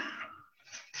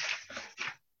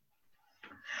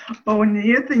 Oh, and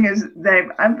the other thing is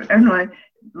that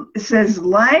it says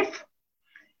life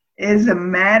is a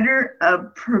matter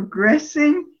of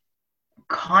progressing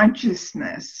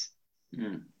consciousness.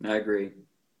 I agree.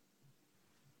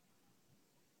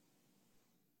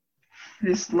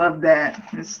 Just love that.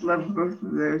 Just love both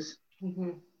of those.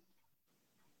 Mm-hmm.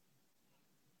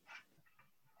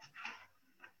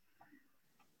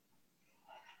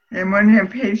 And one on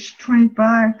page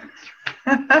 25.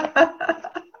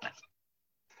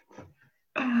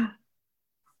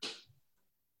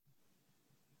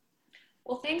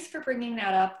 Well, thanks for bringing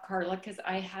that up, Carla, because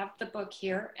I have the book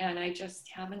here and I just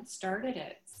haven't started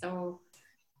it. So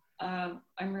I'm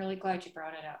really glad you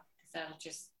brought it up because that'll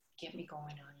just get me going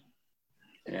on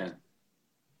it. Yeah,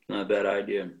 not a bad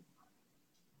idea.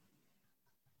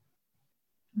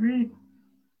 Read.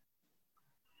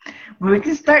 Well, we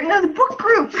can start another book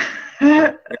group.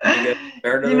 Book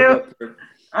group.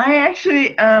 I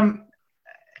actually,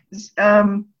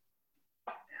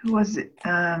 who was it?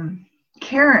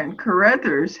 Karen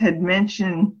Carruthers had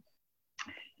mentioned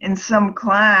in some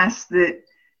class that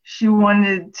she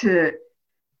wanted to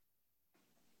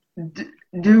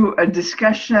do a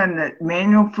discussion on the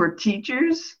manual for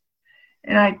teachers.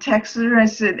 And I texted her, I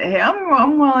said, hey,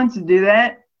 I'm willing to do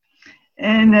that.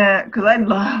 And because I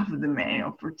love the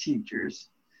manual for teachers.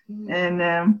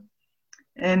 And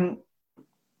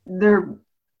they're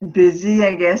busy,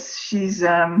 I guess.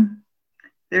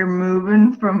 They're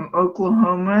moving from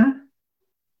Oklahoma,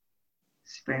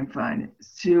 see if I can find it,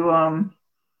 to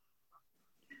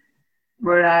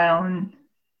Rhode Island,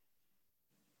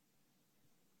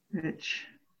 which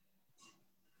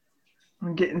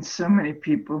I'm getting so many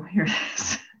people. Here it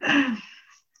is.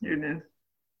 Here it is.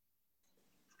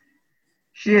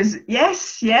 She is,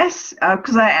 yes,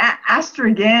 because I asked her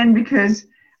again because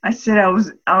I said I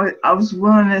was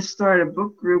willing to start a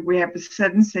book group. We have a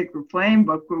 7 Sacred Flame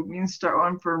book group. We can start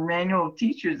one for manual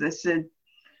teachers. I said,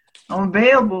 I'm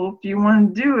available if you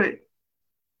want to do it.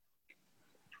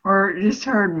 Or just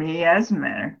heard me, it doesn't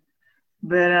matter.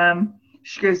 But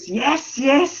she goes, yes.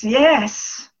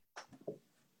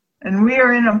 And we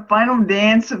are in a final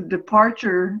dance of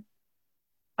departure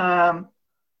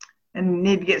and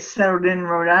need to get settled in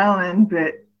Rhode Island,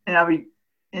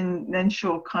 and then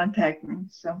she'll contact me.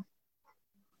 So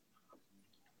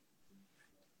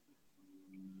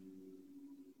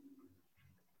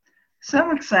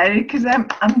I'm excited because I'm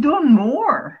doing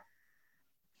more.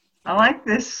 I like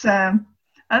this. I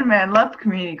love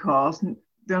community calls.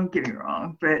 Don't get me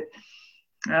wrong, but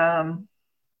I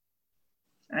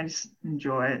just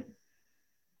enjoy it.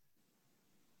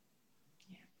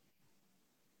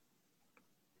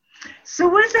 So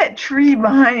what is that tree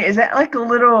behind you? Is that like a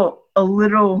little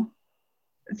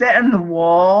Is that on the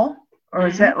wall, or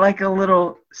is that like a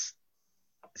little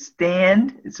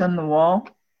stand? It's on the wall.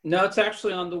 No, it's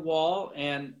actually on the wall,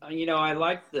 and I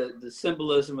like the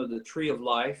symbolism of the tree of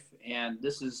life, and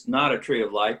this is not a tree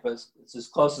of life, but it's as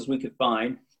close as we could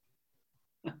find.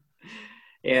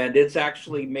 And it's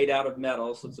actually made out of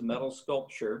metal, so it's a metal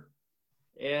sculpture,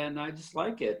 and I just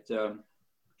like it.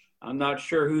 I'm not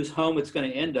sure whose home it's going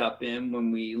to end up in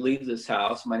when we leave this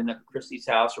house. It might end up at Christy's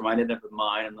house, or might end up at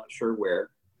mine. I'm not sure where.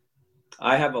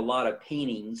 I have a lot of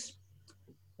paintings,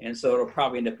 and so it'll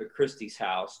probably end up at Christy's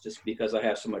house just because I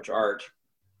have so much art.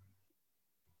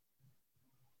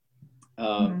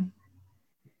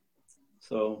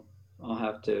 So I'll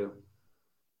have to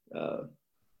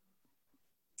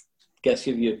guess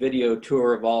give you a video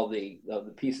tour of all the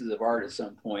pieces of art at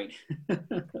some point.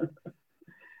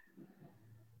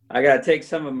 I got to take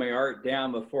some of my art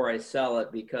down before I sell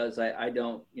it, because I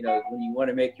don't, when you want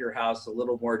to make your house a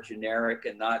little more generic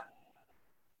and not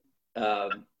a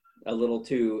little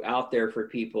too out there for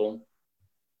people.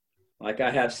 Like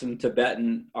I have some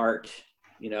Tibetan art,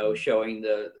 showing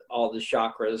all the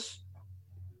chakras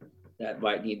that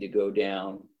might need to go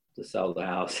down to sell the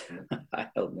house. I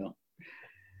don't know.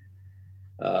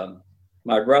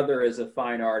 My brother is a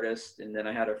fine artist, and then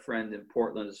I had a friend in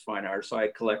Portland who's a fine artist, so I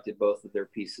collected both of their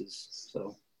pieces.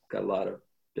 So got a lot of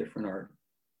different art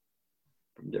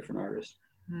from different artists.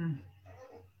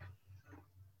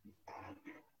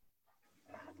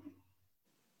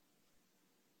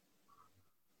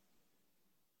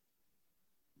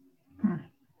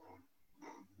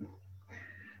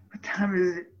 What time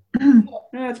is it?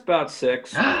 It's about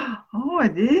 6. Oh,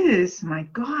 it is. My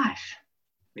gosh.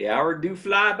 The hour do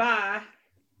fly by.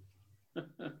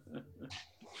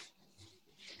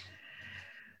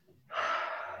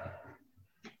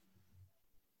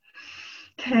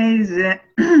 Okay, is it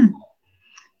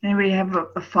anybody have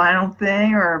a final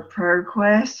thing or a prayer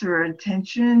request or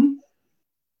intention?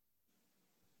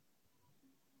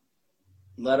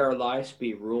 Let our lives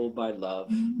be ruled by love.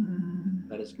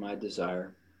 That is my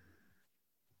desire.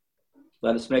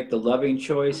 Let us make the loving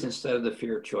choice instead of the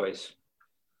fear choice.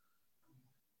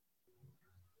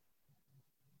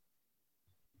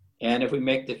 And if we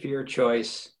make the fear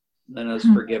choice, let us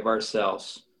forgive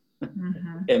ourselves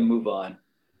and move on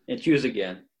and choose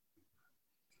again.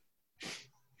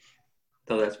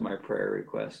 So that's my prayer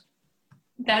request.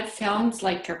 That sounds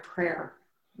like a prayer,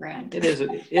 Rand. It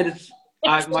is.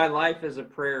 My life is a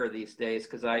prayer these days,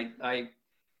 because I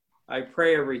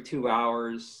pray every 2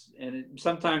 hours, and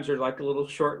sometimes there's like a little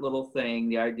short little thing.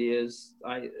 The idea is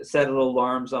I set little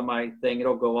alarms on my thing.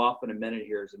 It'll go off in a minute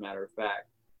here, as a matter of fact.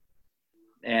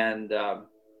 And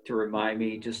to remind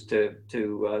me just to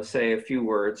say a few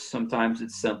words. Sometimes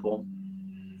it's simple.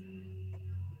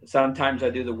 Sometimes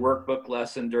I do the workbook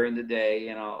lesson during the day,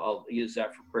 and I'll use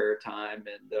that for prayer time.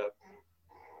 And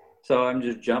so I'm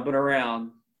just jumping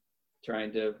around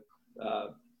trying to,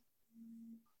 let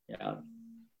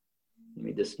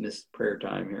me dismiss prayer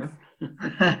time here.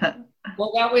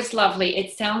 Well, that was lovely.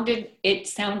 It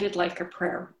sounded like a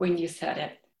prayer when you said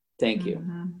it. Thank you.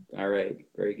 All right.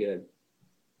 Very good.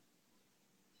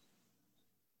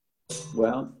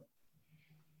 Well,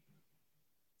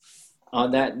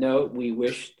 on that note, we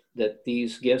wish that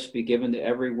these gifts be given to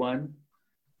everyone.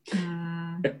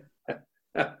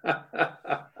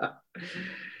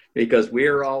 Because we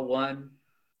are all one,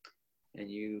 and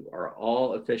you are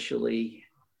all officially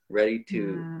ready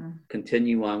to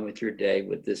continue on with your day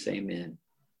with this amen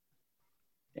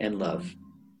and love.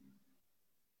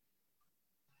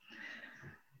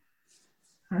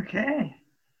 Okay.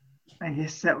 I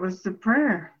guess that was the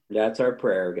prayer. That's our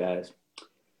prayer, guys.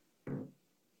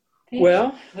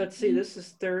 Well, let's see. This is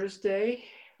Thursday.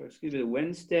 Excuse me,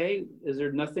 Wednesday. Is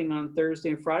there nothing on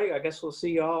Thursday and Friday? I guess we'll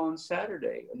see y'all on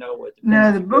Saturday. No,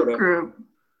 the book group.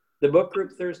 The book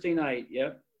group Thursday night.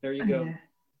 Yep. There you go.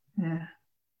 Yeah.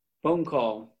 Phone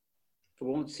call. We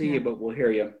won't see you, but we'll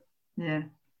hear you. Yeah.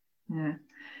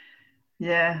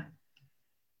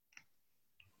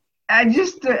 I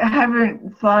just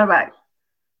haven't thought about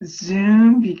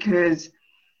Zoom, because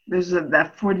there's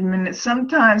that 40 minutes.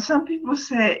 Sometimes some people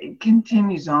say it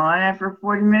continues on after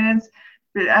 40 minutes,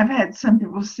 but I've had some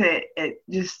people say it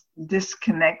just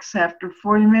disconnects after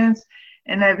 40 minutes.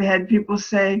 And I've had people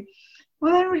say,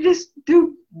 well, then we just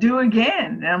do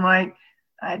again. And I'm like,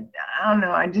 I don't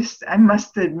know. I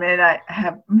must admit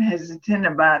I'm hesitant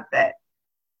about that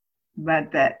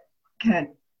kind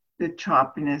of the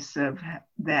choppiness of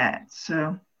that.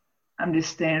 So I'm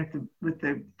just staying with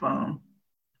the phone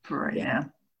for right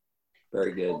now.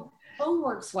 Very good. Phone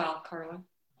works well, Carla.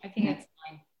 I think it's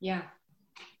fine. Yeah.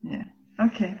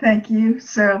 Okay. Thank you.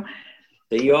 So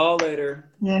See you all later.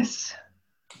 Yes.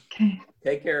 Okay.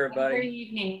 Take care, Have a everybody. great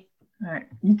evening. All right.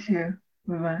 You too.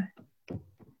 Bye-bye.